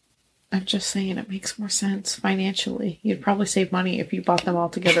 I'm just saying it makes more sense financially. You'd probably save money if you bought them all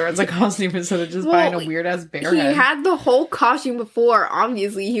together as a costume instead of just buying a weird-ass bear head. He had the whole costume before.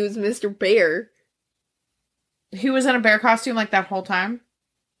 Obviously, he was Mr. Bear. He was in a bear costume like that whole time?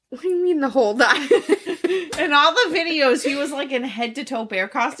 What do you mean the whole time? In all the videos, he was like in head-to-toe bear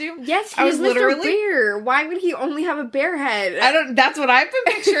costume? Yes, he was Mr. Bear. Why would he only have a bear head? That's what I've been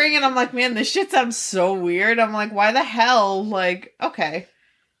picturing, and I'm like, man, this shit sounds so weird. I'm like, why the hell? Like, okay.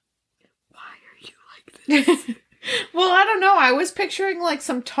 Why are you like this? Well, I don't know. I was picturing like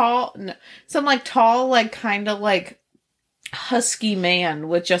some tall, like kind of like husky man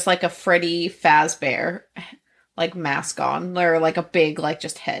with just like a Freddy Fazbear like mask on, or like a big like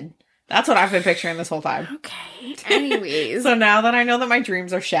just head. That's what I've been picturing this whole time. Okay. Anyways. So now that I know that my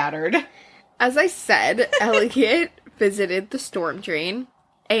dreams are shattered. As I said, Elliot visited the storm drain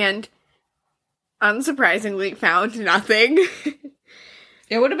and unsurprisingly found nothing.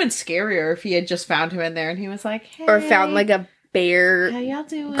 It would have been scarier if he had just found him in there and he was like, hey. Or found like a bear how y'all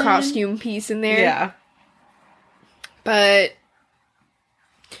doing? Costume piece in there. Yeah. But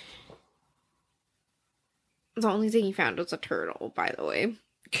the only thing he found was a turtle, by the way.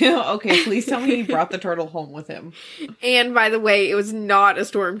 Okay, please tell me he brought the turtle home with him. And by the way, it was not a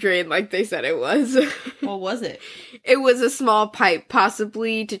storm drain like they said it was. What was it? It was a small pipe,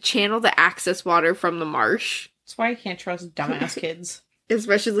 possibly to channel the excess water from the marsh. That's why I can't trust dumbass kids.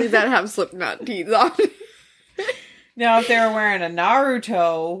 Especially that have Slipknot teeth on. Now, if they were wearing a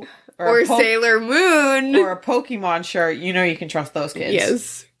Naruto or Sailor Moon or a Pokemon shirt, you know you can trust those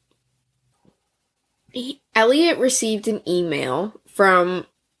kids. Yes. Elliot received an email from...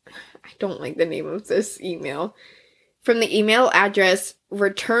 I don't like the name of this email. From the email address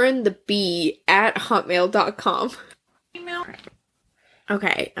returntheb@hotmail.com. Email.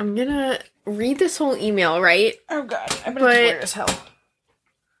 Okay, I'm gonna read this whole email, right? Oh god, I'm gonna weird as hell.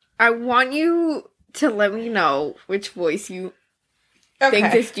 I want you to let me know which voice you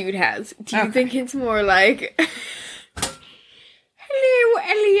think this dude has. Do you think it's more like, hello,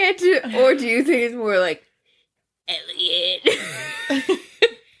 Elliot? Or do you think it's more like, Elliot?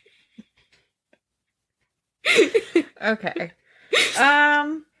 Okay.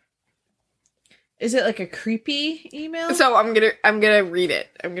 Is it like a creepy email? So I'm gonna read it.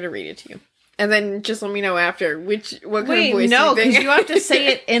 I'm gonna read it to you. And then just let me know after what kind of voice no, you think. because you have to say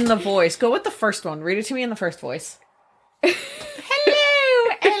it in the voice. Go with the first one. Read it to me in the first voice.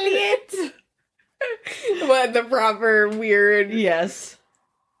 Hello, Elliot. What, the proper weird... Yes.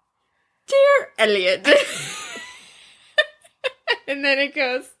 Dear Elliot. And then it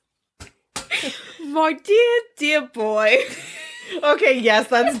goes, my dear boy. Okay, yes,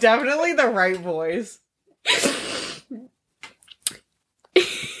 that's definitely the right voice.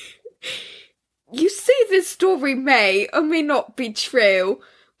 You see, this story may or may not be true,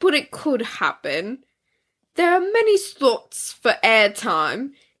 but it could happen. There are many slots for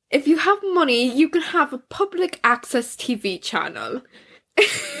airtime. If you have money, you can have a public access TV channel.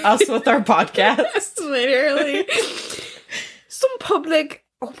 Us with our podcast. Literally. Some public...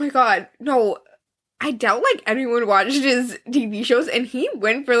 Oh my god, no. I doubt, like, anyone watched his TV shows, and he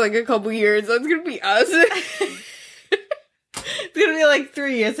went for, like, a couple years, so it's gonna be us. It's gonna be like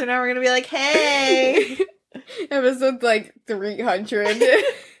 3 years, and now we're gonna be like, hey! Episode, like, 300.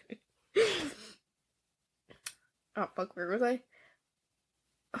 Oh, fuck, where was I?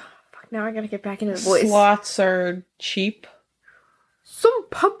 Oh, fuck, now I gotta get back into the voice. Slots are cheap. Some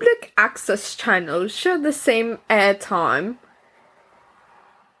public access channels share the same airtime.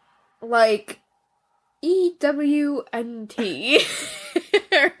 Like, EWNT.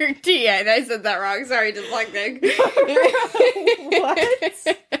 Or TN, I said that wrong. Sorry, dyslexic. What?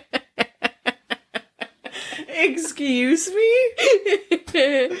 Excuse me?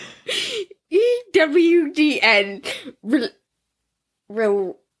 EWDN.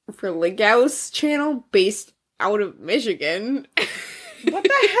 Religous channel based out of Michigan. What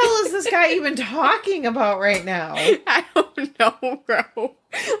the hell is this guy even talking about right now? I don't know, bro.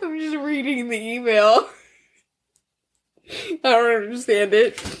 I'm just reading the email. I don't understand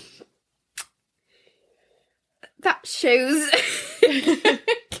it. That shows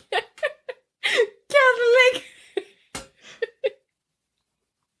Catholic.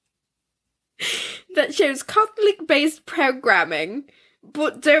 That shows Catholic-based programming,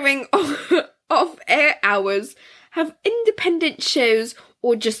 but during off-air hours have independent shows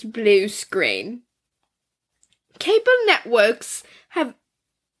or just blue screen. Cable networks have...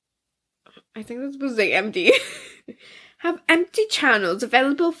 I think that's supposed to say empty. Have empty channels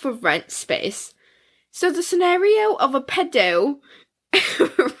available for rent space. So the scenario of a pedo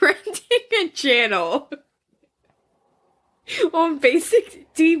renting a channel on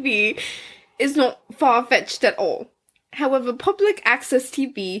basic TV is not far-fetched at all. However, public access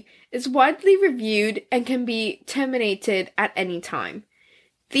TV is widely reviewed and can be terminated at any time.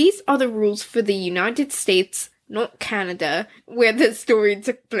 These are the rules for the United States, not Canada, where the story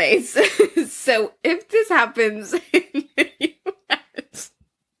took place. So if this happens in the US,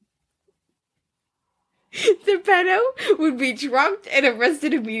 the pedo would be dropped and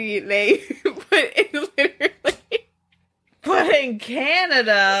arrested immediately. But in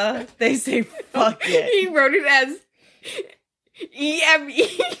Canada, they say fuck it. He wrote it as EMEDALTY.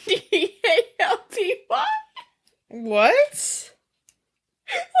 What?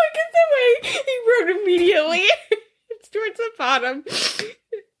 Look at the way he wrote immediately. It's towards the bottom.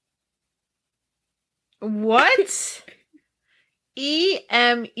 What?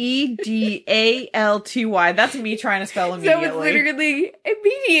 EMEDALTY. That's me trying to spell immediately. So it's literally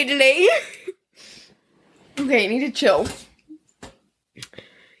immediately. Okay, I need to chill.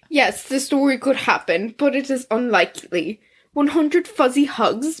 Yes, the story could happen, but it is unlikely. 100 fuzzy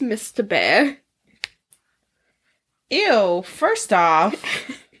hugs, Mr. Bear. Ew, first off,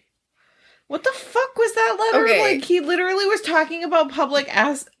 what the fuck was that letter? Okay. Like, he literally was talking about public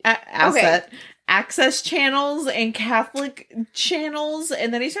access channels and Catholic channels,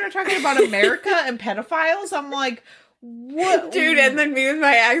 and then he started talking about America and pedophiles. I'm like, what? Dude, and then me with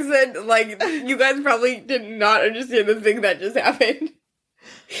my accent, like, you guys probably did not understand the thing that just happened.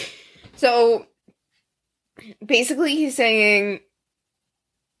 So, basically he's saying,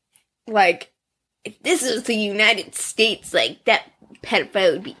 like, if this is the United States, like, that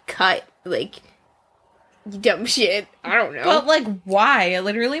pedophile would be cut, like, you dumb shit. I don't know. But, like, why? It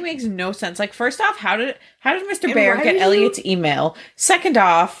literally makes no sense. Like, first off, how did Mr. And Bear why get did Elliot's email? Second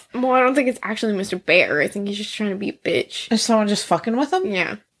off... Well, I don't think it's actually Mr. Bear. I think he's just trying to be a bitch. Is someone just fucking with him?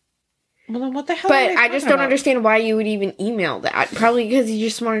 Yeah. Well, then what the hell But are they I just talking don't about? understand why you would even email that. Probably because he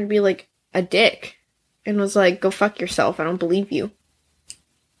just wanted to be, like, a dick. And was like, go fuck yourself. I don't believe you.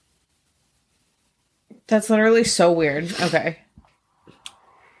 That's literally so weird. Okay.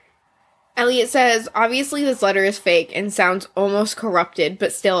 Elliot says, obviously this letter is fake and sounds almost corrupted,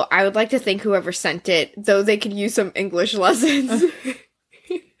 but still, I would like to thank whoever sent it, though they could use some English lessons.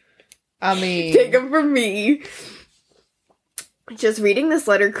 I mean... Take them from me. Just reading this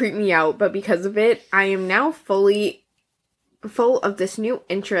letter creeped me out, but because of it, I am now full of this new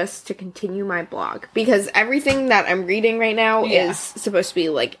interest to continue my blog. Because everything that I'm reading right now is supposed to be,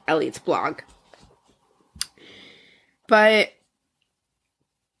 like, Elliot's blog. But...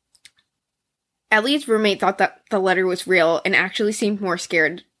 Elliot's roommate thought that the letter was real and actually seemed more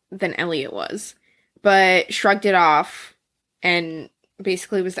scared than Elliot was, but shrugged it off and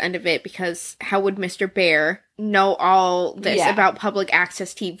basically was the end of it because how would Mr. Bear know all this about public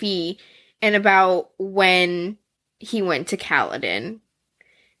access TV and about when he went to Caledon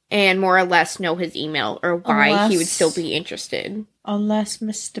and more or less know his email or why he would still be interested. Unless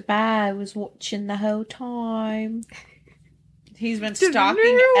Mr. Bear was watching the whole time. He's been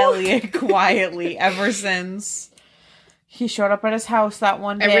stalking Elliot quietly ever since he showed up at his house that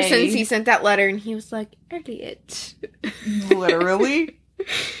one day. Ever since he sent that letter and he was like, Elliot. Literally.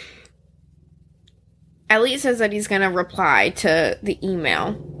 Elliot says that he's going to reply to the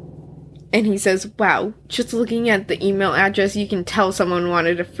email. And he says, wow, just looking at the email address, you can tell someone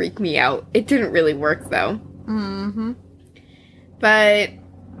wanted to freak me out. It didn't really work, though. Mm-hmm. But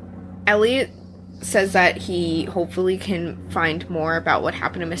Elliot says that he hopefully can find more about what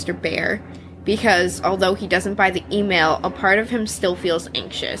happened to Mr. Bear, because although he doesn't buy the email, a part of him still feels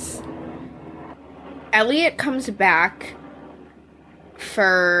anxious. Elliot comes back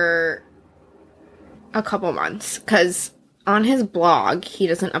for a couple months, because on his blog, he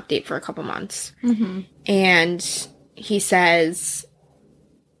doesn't update for a couple months. Mm-hmm. And he says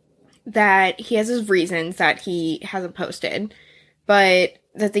that he has his reasons that he hasn't posted, but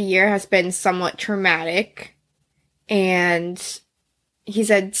that the year has been somewhat traumatic. And he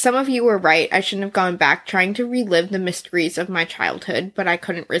said, some of you were right. I shouldn't have gone back trying to relive the mysteries of my childhood, but I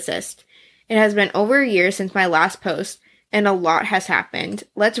couldn't resist. It has been over a year since my last post, and a lot has happened.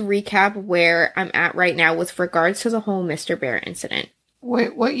 Let's recap where I'm at right now with regards to the whole Mr. Bear incident.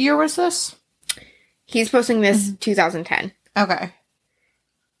 Wait, what year was this? He's posting this 2010. Okay.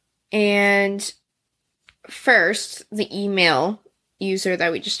 And first, the email user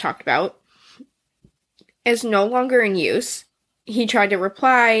that we just talked about is no longer in use. He tried to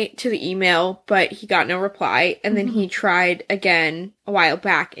reply to the email, but he got no reply. And then he tried again a while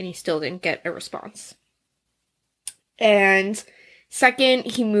back, and he still didn't get a response. And second,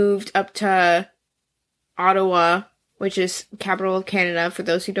 he moved up to Ottawa, which is capital of Canada, for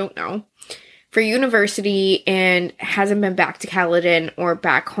those who don't know, for university, and hasn't been back to Caledon or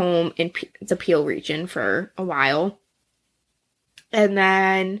back home in the Peel region for a while. And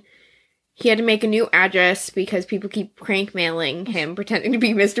then he had to make a new address because people keep crank mailing him pretending to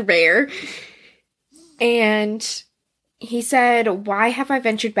be Mr. Bear. And he said, why have I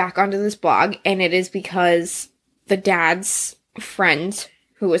ventured back onto this blog? And it is because the dad's friend,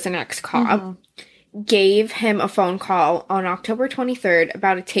 who was an ex-cop, gave him a phone call on October 23rd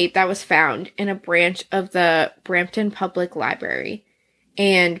about a tape that was found in a branch of the Brampton Public Library.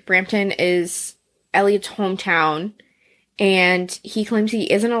 And Brampton is Elliot's hometown, and he claims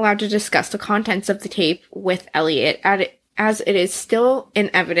he isn't allowed to discuss the contents of the tape with Elliot as it is still in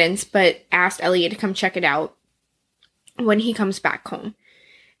evidence, but asked Elliot to come check it out when he comes back home.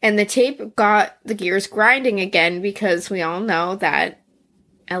 And the tape got the gears grinding again because we all know that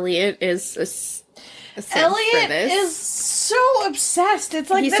Elliot is a simp for this. Is so obsessed. It's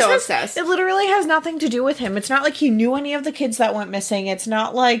like he's so obsessed. It literally has nothing to do with him. It's not like he knew any of the kids that went missing. It's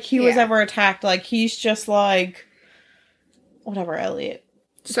not like he was ever attacked. Like, he's just like, whatever, Elliot.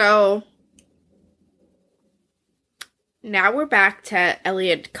 So now we're back to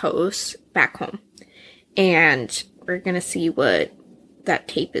Elliot Coase back home, and we're gonna see what that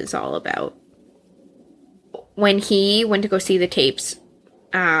tape is all about. When he went to go see the tapes,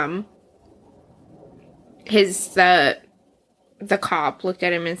 the cop looked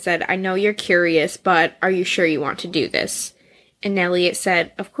at him and said, I know you're curious, but are you sure you want to do this? And Elliot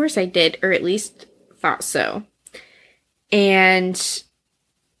said, of course I did, or at least thought so. And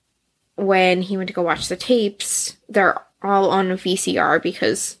when he went to go watch the tapes, they're all on a VCR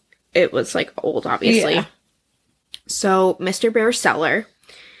because it was, like, old, obviously. Yeah. So, Mr. Bear's Cellar,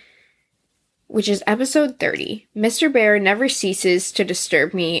 which is episode 30. Mr. Bear never ceases to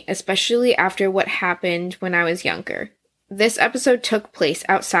disturb me, especially after what happened when I was younger. This episode took place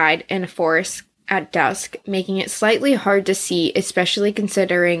outside in a forest at dusk, making it slightly hard to see, especially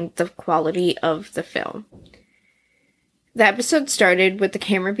considering the quality of the film. The episode started with the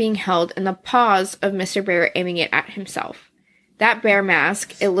camera being held in the paws of Mr. Bear aiming it at himself. That bear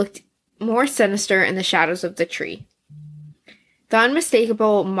mask, it looked more sinister in the shadows of the tree. The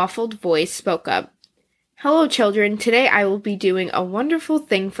unmistakable, muffled voice spoke up. Hello, children. Today I will be doing a wonderful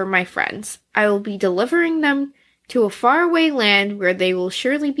thing for my friends. I will be delivering them to a faraway land where they will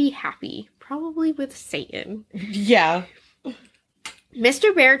surely be happy. Probably with Satan. Yeah.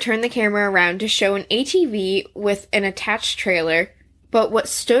 Mr. Bear turned the camera around to show an ATV with an attached trailer, but what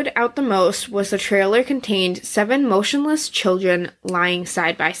stood out the most was the trailer contained 7 motionless children lying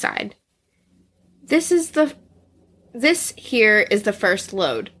side by side. This here is the first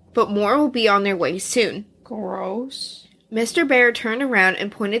load, but more will be on their way soon. Gross. Mr. Bear turned around and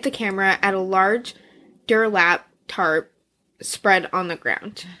pointed the camera at a large burlap tarp spread on the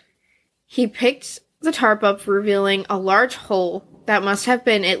ground. He picked the tarp up, revealing a large hole that must have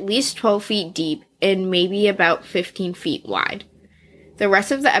been at least 12 feet deep and maybe about 15 feet wide. The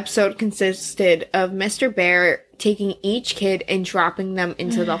rest of the episode consisted of Mr. Bear taking each kid and dropping them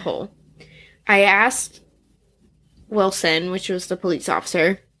into the hole. I asked Wilson, which was the police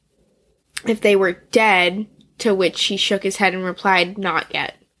officer, if they were dead, to which he shook his head and replied, not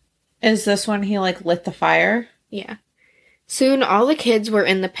yet. Is this when he, lit the fire? Yeah. Soon, all the kids were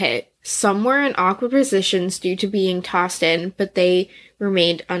in the pit. Some were in awkward positions due to being tossed in, but they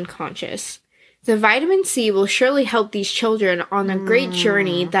remained unconscious. The vitamin C will surely help these children on the great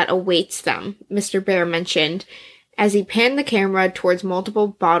journey that awaits them, Mr. Bear mentioned, as he panned the camera towards multiple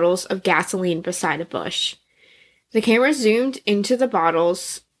bottles of gasoline beside a bush. The camera zoomed into the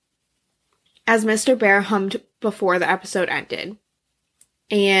bottles as Mr. Bear hummed before the episode ended.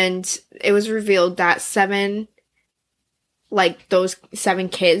 And it was revealed that those 7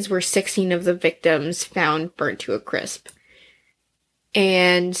 kids were 16 of the victims found burnt to a crisp.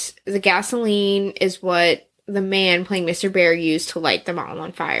 And the gasoline is what the man playing Mr. Bear used to light them all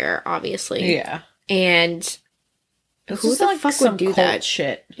on fire, obviously. Yeah. And who the fuck would do that?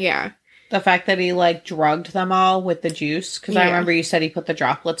 Shit. Yeah. The fact that he, drugged them all with the juice. Because I remember you said he put the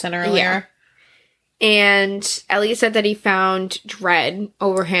droplets in earlier. Yeah. And Elliot said that he found dread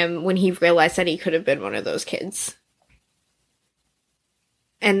over him when he realized that he could have been one of those kids.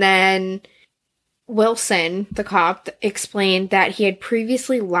 And then Wilson, the cop, explained that he had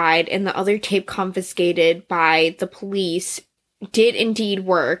previously lied and the other tape confiscated by the police did indeed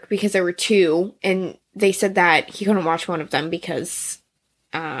work because there were 2, and they said that he couldn't watch one of them because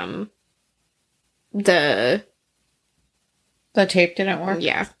the tape didn't work?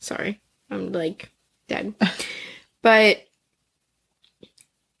 Yeah, sorry. I'm dead. But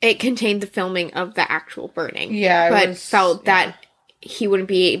it contained the filming of the actual burning. Yeah, but felt that he wouldn't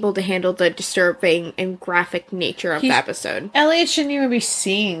be able to handle the disturbing and graphic nature of the episode. Elliot shouldn't even be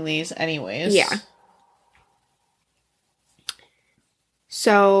seeing these anyways. Yeah.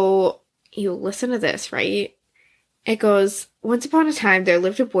 So, you listen to this, right? It goes, once upon a time, there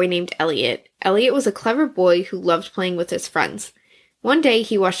lived a boy named Elliot. Elliot was a clever boy who loved playing with his friends. One day,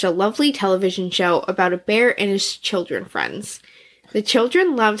 he watched a lovely television show about a bear and his children friends. The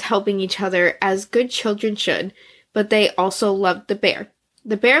children loved helping each other, as good children should, but they also loved the bear.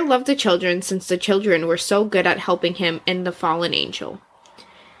 The bear loved the children since the children were so good at helping him and the fallen angel.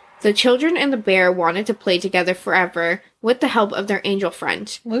 The children and the bear wanted to play together forever with the help of their angel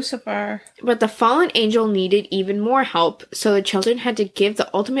friend, Lucifer. But the fallen angel needed even more help, so the children had to give the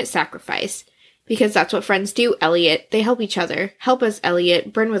ultimate sacrifice. Because that's what friends do, Elliot. They help each other. Help us,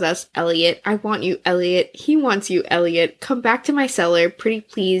 Elliot. Burn with us, Elliot. I want you, Elliot. He wants you, Elliot. Come back to my cellar, pretty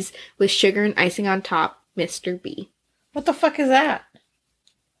please, with sugar and icing on top, Mr. B. What the fuck is that?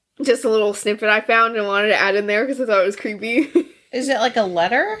 Just a little snippet I found and wanted to add in there because I thought it was creepy. Is it like a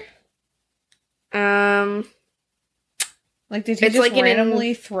letter? Did he just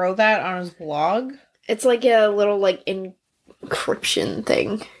randomly throw that on his blog? It's like a little, encryption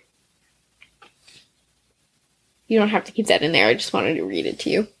thing. You don't have to keep that in there. I just wanted to read it to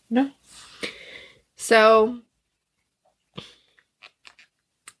you. No. So,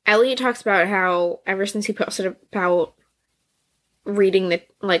 Elliot talks about how ever since he posted about reading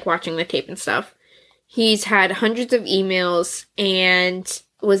watching the tape and stuff, he's had hundreds of emails and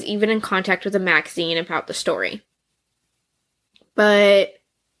was even in contact with a magazine about the story.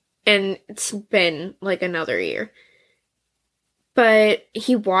 And it's been another year. But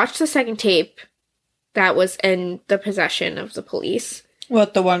he watched the second tape that was in the possession of the police.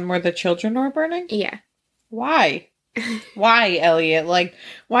 What, the one where the children were burning? Yeah. Why? Why, Elliot?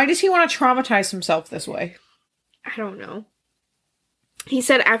 Why does he want to traumatize himself this way? I don't know. He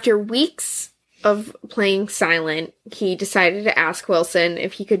said after weeks of playing silent, he decided to ask Wilson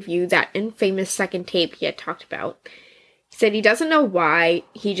if he could view that infamous second tape he had talked about. He said he doesn't know why,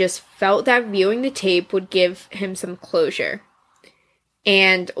 he just felt that viewing the tape would give him some closure.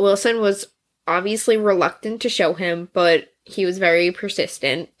 And Wilson was obviously reluctant to show him, but he was very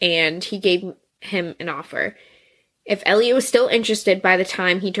persistent, and he gave him an offer. If Elliot was still interested by the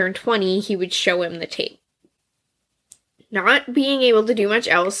time he turned 20, he would show him the tape. Not being able to do much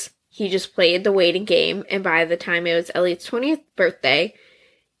else, he just played the waiting game, and by the time it was Elliot's 20th birthday,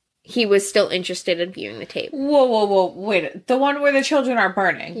 he was still interested in viewing the tape. Whoa, wait. The one where the children are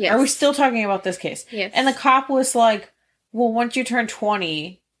burning? Yes. Are we still talking about this case? Yes. And the cop was like, well, once you turn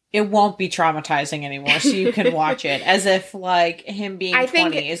 20, it won't be traumatizing anymore, so you can watch it. As if, like, him being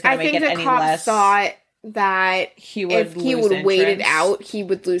 20 is going to make it any less... I think the cops thought that if he would wait it out, he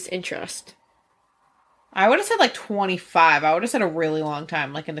would lose interest. I would have said, like, 25. I would have said a really long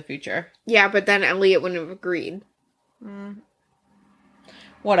time, like, in the future. Yeah, but then Elliot wouldn't have agreed.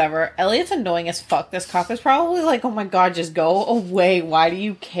 Whatever. Elliot's annoying as fuck. This cop is probably like, oh my god, just go away. Why do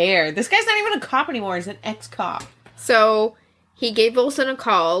you care? This guy's not even a cop anymore. He's an ex-cop. So, he gave Wilson a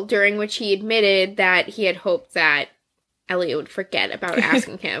call, during which he admitted that he had hoped that Elliot would forget about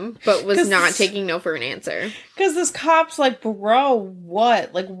asking him, but was not taking no for an answer. Because this cop's like, bro,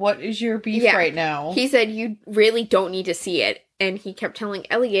 what? Like, what is your beef right now? He said, you really don't need to see it. And he kept telling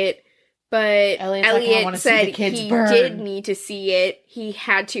Elliot, but Elliot said he did need to see it. He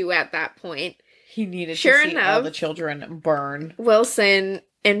had to at that point. He needed to see all the children burn. Wilson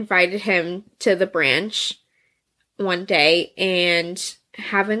invited him to the branch one day, and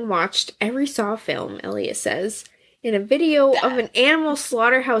having watched every Saw film, Elliot says, in a video of an animal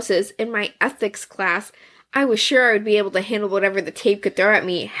slaughterhouses in my ethics class, I was sure I would be able to handle whatever the tape could throw at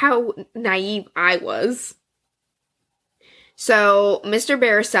me. How naive I was. So, Mr.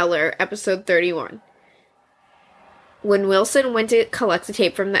 Bear Cellar, episode 31. When Wilson went to collect the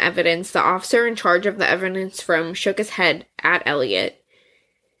tape from the evidence, the officer in charge of the evidence room shook his head at Elliot,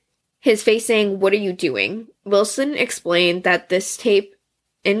 his face saying, "What are you doing?" Wilson explained that this tape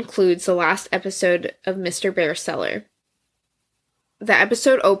includes the last episode of Mr. Bear Cellar. The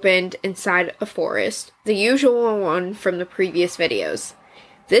episode opened inside a forest, the usual one from the previous videos.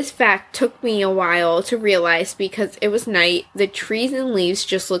 This fact took me a while to realize because it was night, the trees and leaves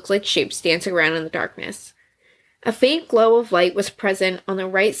just looked like shapes dancing around in the darkness. A faint glow of light was present on the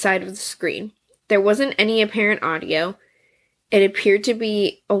right side of the screen. There wasn't any apparent audio. It appeared to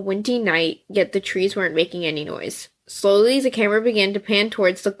be a windy night, yet the trees weren't making any noise. Slowly, the camera began to pan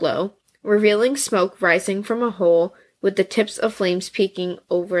towards the glow, revealing smoke rising from a hole with the tips of flames peeking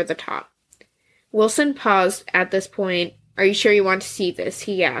over the top. Wilson paused at this point. "Are you sure you want to see this?"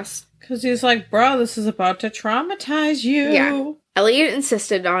 he asked. Because he's like, bro, this is about to traumatize you. Yeah. Elliot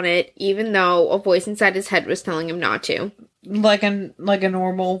insisted on it, even though a voice inside his head was telling him not to. Like a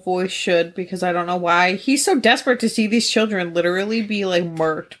normal voice should, because I don't know why. He's so desperate to see these children literally be, like,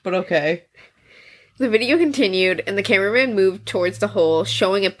 murked, but okay. The video continued, and the cameraman moved towards the hole,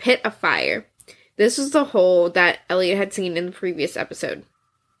 showing a pit of fire. This was the hole that Elliot had seen in the previous episode.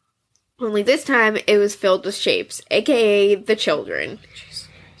 Only this time, it was filled with shapes, aka the children. Jesus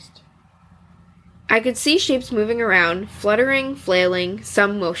Christ. I could see shapes moving around, fluttering, flailing,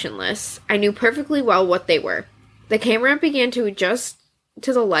 some motionless. I knew perfectly well what they were. The camera began to adjust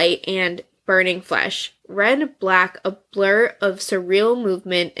to the light and burning flesh. Red, black, a blur of surreal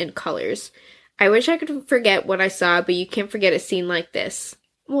movement and colors. I wish I could forget what I saw, but you can't forget a scene like this.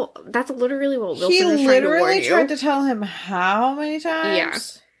 Well, that's literally what Wilson is trying to warn you. He literally tried to tell him how many times? Yeah.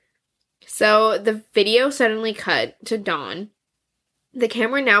 So, the video suddenly cut to dawn. The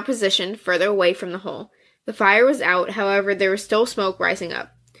camera now positioned further away from the hole. The fire was out, however, there was still smoke rising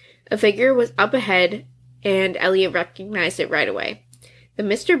up. A figure was up ahead, and Elliot recognized it right away. The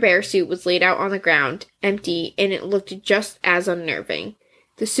Mr. Bear suit was laid out on the ground, empty, and it looked just as unnerving.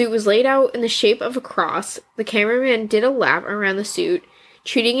 The suit was laid out in the shape of a cross. The cameraman did a lap around the suit,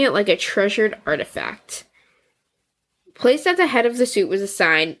 treating it like a treasured artifact. Placed at the head of the suit was a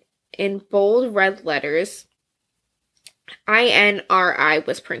sign in bold red letters. INRI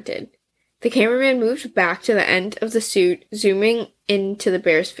was printed. The cameraman moved back to the end of the suit, zooming into the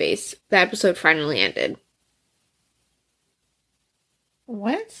bear's face. The episode finally ended.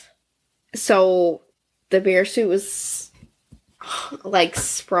 What? So, the bear suit was, like,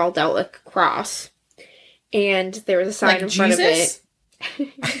 sprawled out like a cross. And there was a sign like in front Jesus? of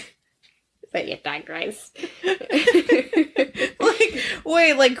it. That you digress. Like,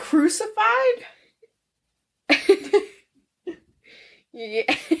 wait, like crucified? Yeah.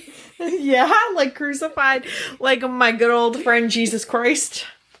 Yeah, like crucified. Like my good old friend Jesus Christ.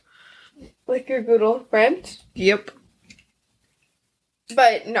 Like your good old friend? Yep.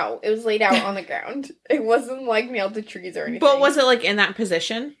 But no, it was laid out on the ground. It wasn't like nailed to trees or anything. But was it like in that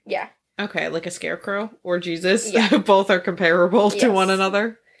position? Yeah. Okay, like a scarecrow or Jesus? Yeah. Both are comparable to one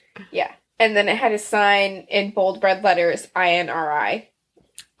another? Yeah. And then it had a sign in bold red letters, INRI.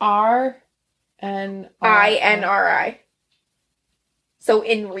 R-N-R-I. INRI. So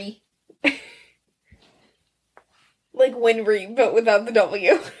Inri. Like Winry, but without the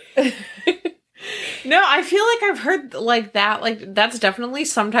W. No, I feel like I've heard like that. Like, that's definitely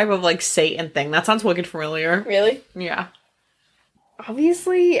some type of like Satan thing. That sounds wicked familiar. Really? Yeah.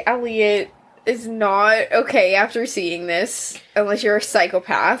 Obviously, Elliot is not okay after seeing this, unless you're a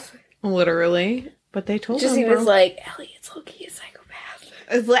psychopath. Literally. But they told him, Justine was like, Elliot's low-key a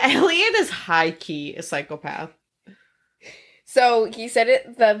psychopath. Elliot is high-key a psychopath. So he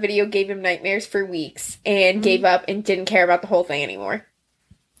said the video gave him nightmares for weeks and gave up and didn't care about the whole thing anymore.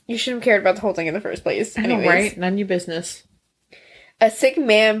 You shouldn't have cared about the whole thing in the first place. I know, right? None of your business. A sick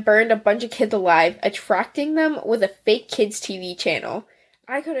man burned a bunch of kids alive, attracting them with a fake kids TV channel.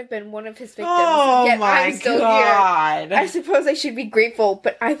 I could have been one of his victims. Oh yet my I'm still God. Here. I suppose I should be grateful,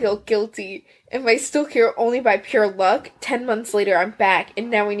 but I feel guilty. Am I still here only by pure luck? 10 months later, I'm back, and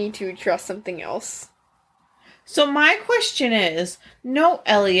now I need to address something else. So my question is, no,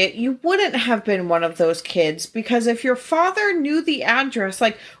 Elliot, you wouldn't have been one of those kids, because if your father knew the address,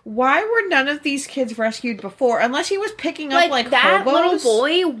 like, why were none of these kids rescued before? Unless he was picking up, like, that hobos? little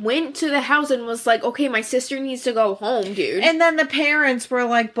boy went to the house and was like, okay, my sister needs to go home, dude. And then the parents were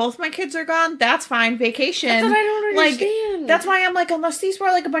like, both my kids are gone, that's fine, vacation. That's what I don't understand. Like, that's why I'm like, unless these were,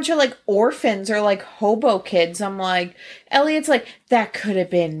 like, a bunch of, like, orphans or, like, hobo kids, I'm like, Elliot's like, that could have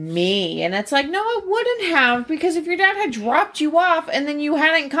been me. And it's like, no, it wouldn't have, because if your dad had dropped you off and then you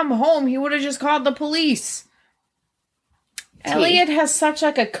hadn't come home, he would have just called the police. Elliot has such,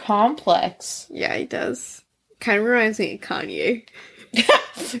 like, a complex. Yeah, he does. Kind of reminds me of Kanye.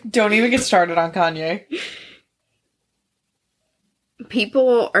 Don't even get started on Kanye.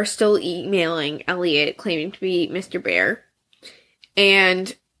 People are still emailing Elliot claiming to be Mr. Bear.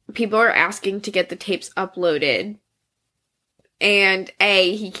 And people are asking to get the tapes uploaded. And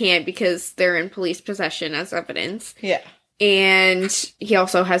he can't because they're in police possession as evidence. Yeah. And he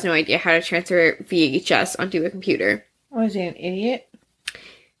also has no idea how to transfer VHS onto a computer. Was he an idiot?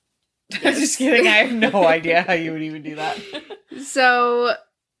 Yes. I'm just kidding. I have no idea how you would even do that. So,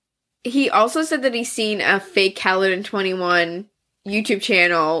 he also said that he's seen a fake Caledon 21 YouTube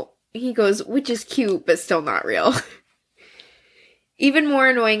channel. He goes, which is cute, but still not real. Even more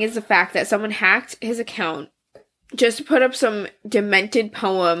annoying is the fact that someone hacked his account just to put up some demented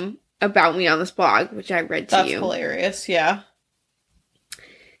poem about me on this blog, which I read to you. That's hilarious, yeah.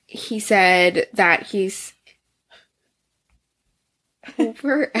 He said that he's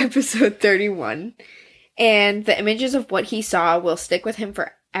over episode 31, and the images of what he saw will stick with him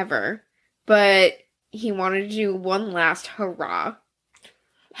forever, but he wanted to do one last hurrah.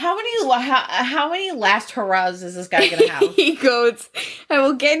 How many last hurrahs is this guy gonna have? He goes, I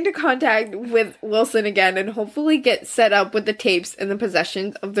will get into contact with Wilson again and hopefully get set up with the tapes in the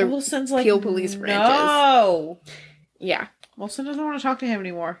possession of the Peel Police branches. No! Yeah. Wilson doesn't want to talk to him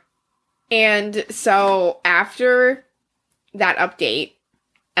anymore. And so, after that update,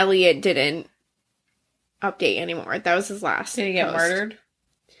 Elliot didn't update anymore. That was his last Did he get murdered?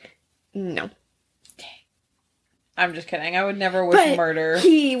 No. I'm just kidding. I would never wish murder.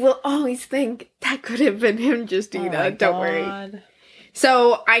 He will always think that could have been him, Justina. Oh Don't worry.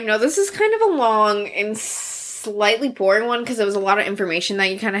 So, I know this is kind of a long and slightly boring one because it was a lot of information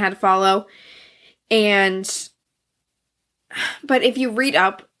that you kind of had to follow. But if you read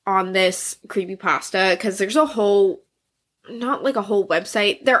up on this creepypasta, because there's a whole, not like a whole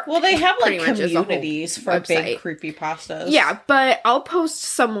website. They have like communities for big creepypastas. Yeah, but I'll post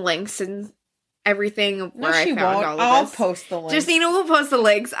some links and everything where I found all of this. I'll post the links. Justina will post the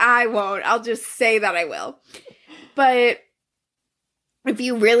links. I won't. I'll just say that I will. But if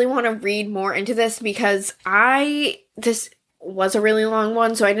you really want to read more into this, because this was a really long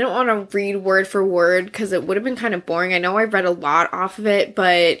one, so I didn't want to read word for word because it would have been kind of boring. I know I read a lot off of it,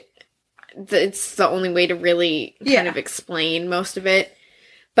 but it's the only way to really kind of explain most of it.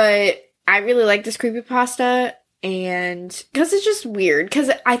 But I really like this creepypasta. And because it's just weird, because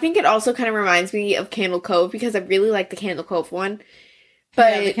I think it also kind of reminds me of Candle Cove, because I really like the Candle Cove one.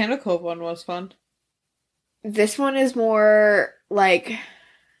 But yeah, the Candle Cove one was fun. This one is more like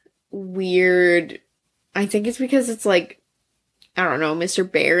weird. I think it's because it's like, I don't know, Mr.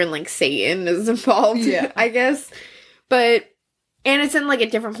 Bear and like Satan is involved, I guess. And it's in like a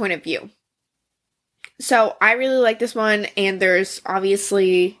different point of view. So I really like this one, and there's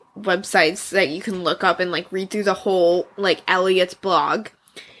obviously websites that you can look up and like read through the whole like Elliot's blog,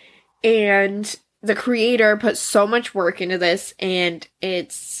 and the creator put so much work into this, and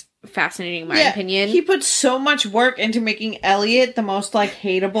it's fascinating in my opinion. He put so much work into making Elliot the most like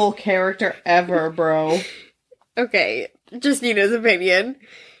hateable character ever, bro. Okay, Justina's opinion,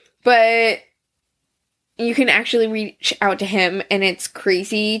 but you can actually reach out to him, and it's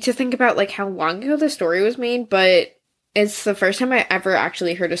crazy to think about like how long ago the story was made, but it's the first time I ever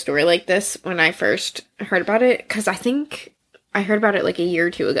actually heard a story like this when I first heard about it, because I think I heard about it like a year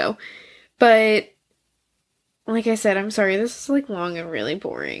or two ago. But like I said, I'm sorry, this is, like, long and really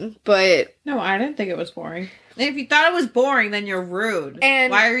boring, but... No, I didn't think it was boring. If you thought it was boring, then you're rude.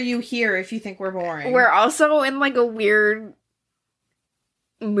 And why are you here if you think we're boring? we're also in, like, a weird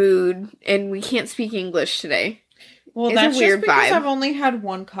mood, and we can't speak English today. Well, it's that's a weird just because vibe. I've only had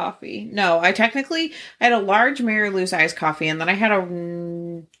one coffee. No, I had a large Mary Lou's iced coffee, and then I had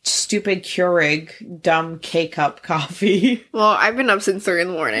a stupid Keurig dumb K-cup coffee. Well, I've been up since 3 in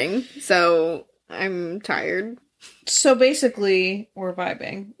the morning, so I'm tired. So basically, we're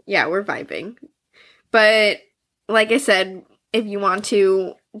vibing. Yeah, we're vibing. But, like I said, if you want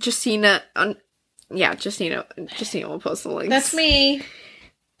to, Justina will post the links. That's me.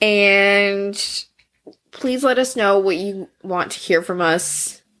 And please let us know what you want to hear from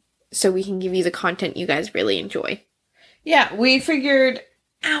us so we can give you the content you guys really enjoy. Yeah, we figured...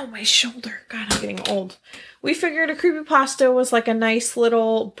 Ow, my shoulder. God, I'm getting old. We figured a creepypasta was like a nice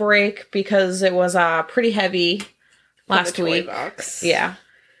little break because it was pretty heavy last week. Box. Yeah.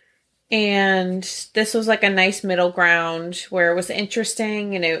 And this was like a nice middle ground where it was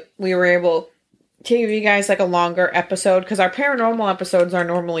interesting and we were able to give you guys like a longer episode because our paranormal episodes are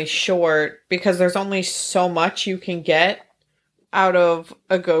normally short because there's only so much you can get out of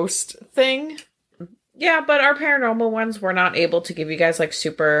a ghost thing. Yeah, but our paranormal ones, we're not able to give you guys like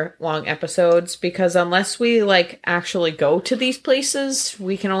super long episodes because unless we like actually go to these places,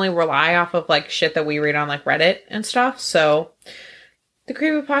 we can only rely off of like shit that we read on like Reddit and stuff. So the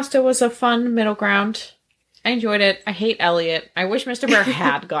creepypasta was a fun middle ground. I enjoyed it. I hate Elliot. I wish Mr. Bear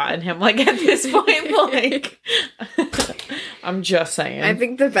had gotten him like at this point. Like, I'm just saying. I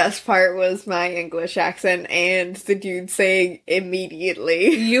think the best part was my English accent and the dude saying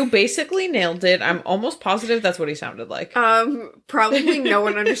immediately. You basically nailed it. I'm almost positive that's what he sounded like. Probably no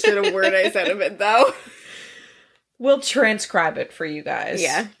one understood a word I said of it though. We'll transcribe it for you guys.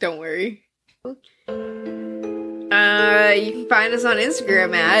 Yeah, don't worry. You can find us on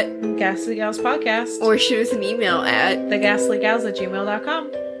Instagram at Ghastly Gals Podcast. or shoot us an email at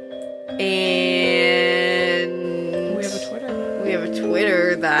theghastlygals@gmail.com. and We have a Twitter. we have a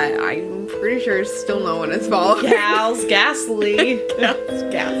Twitter that I'm pretty sure still no one has followed. Gals Ghastly. Gals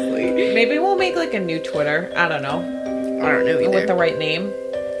Ghastly. Maybe we'll make like a new Twitter. I don't know. I don't know either. With the right name.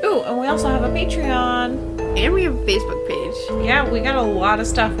 Ooh, and we also have a Patreon. And we have a Facebook page. Yeah, we got a lot of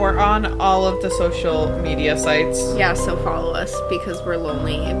stuff. We're on all of the social media sites. Yeah, so follow us because we're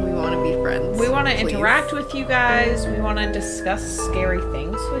lonely and we want to be friends. We want to Please. interact with you guys. We want to discuss scary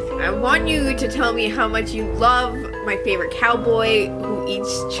things with you. I want you to tell me how much you love my favorite cowboy who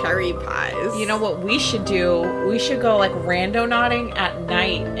eats cherry pies. You know what we should do? We should go like randonauting at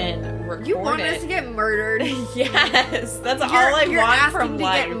night and record You want it. us to get murdered? Yes, that's all I You're want asking from to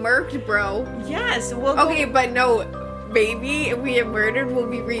life. get murked, bro. Yes, we'll Okay, but no, maybe if we get murdered, we'll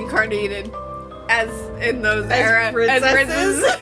be reincarnated as in those as princesses.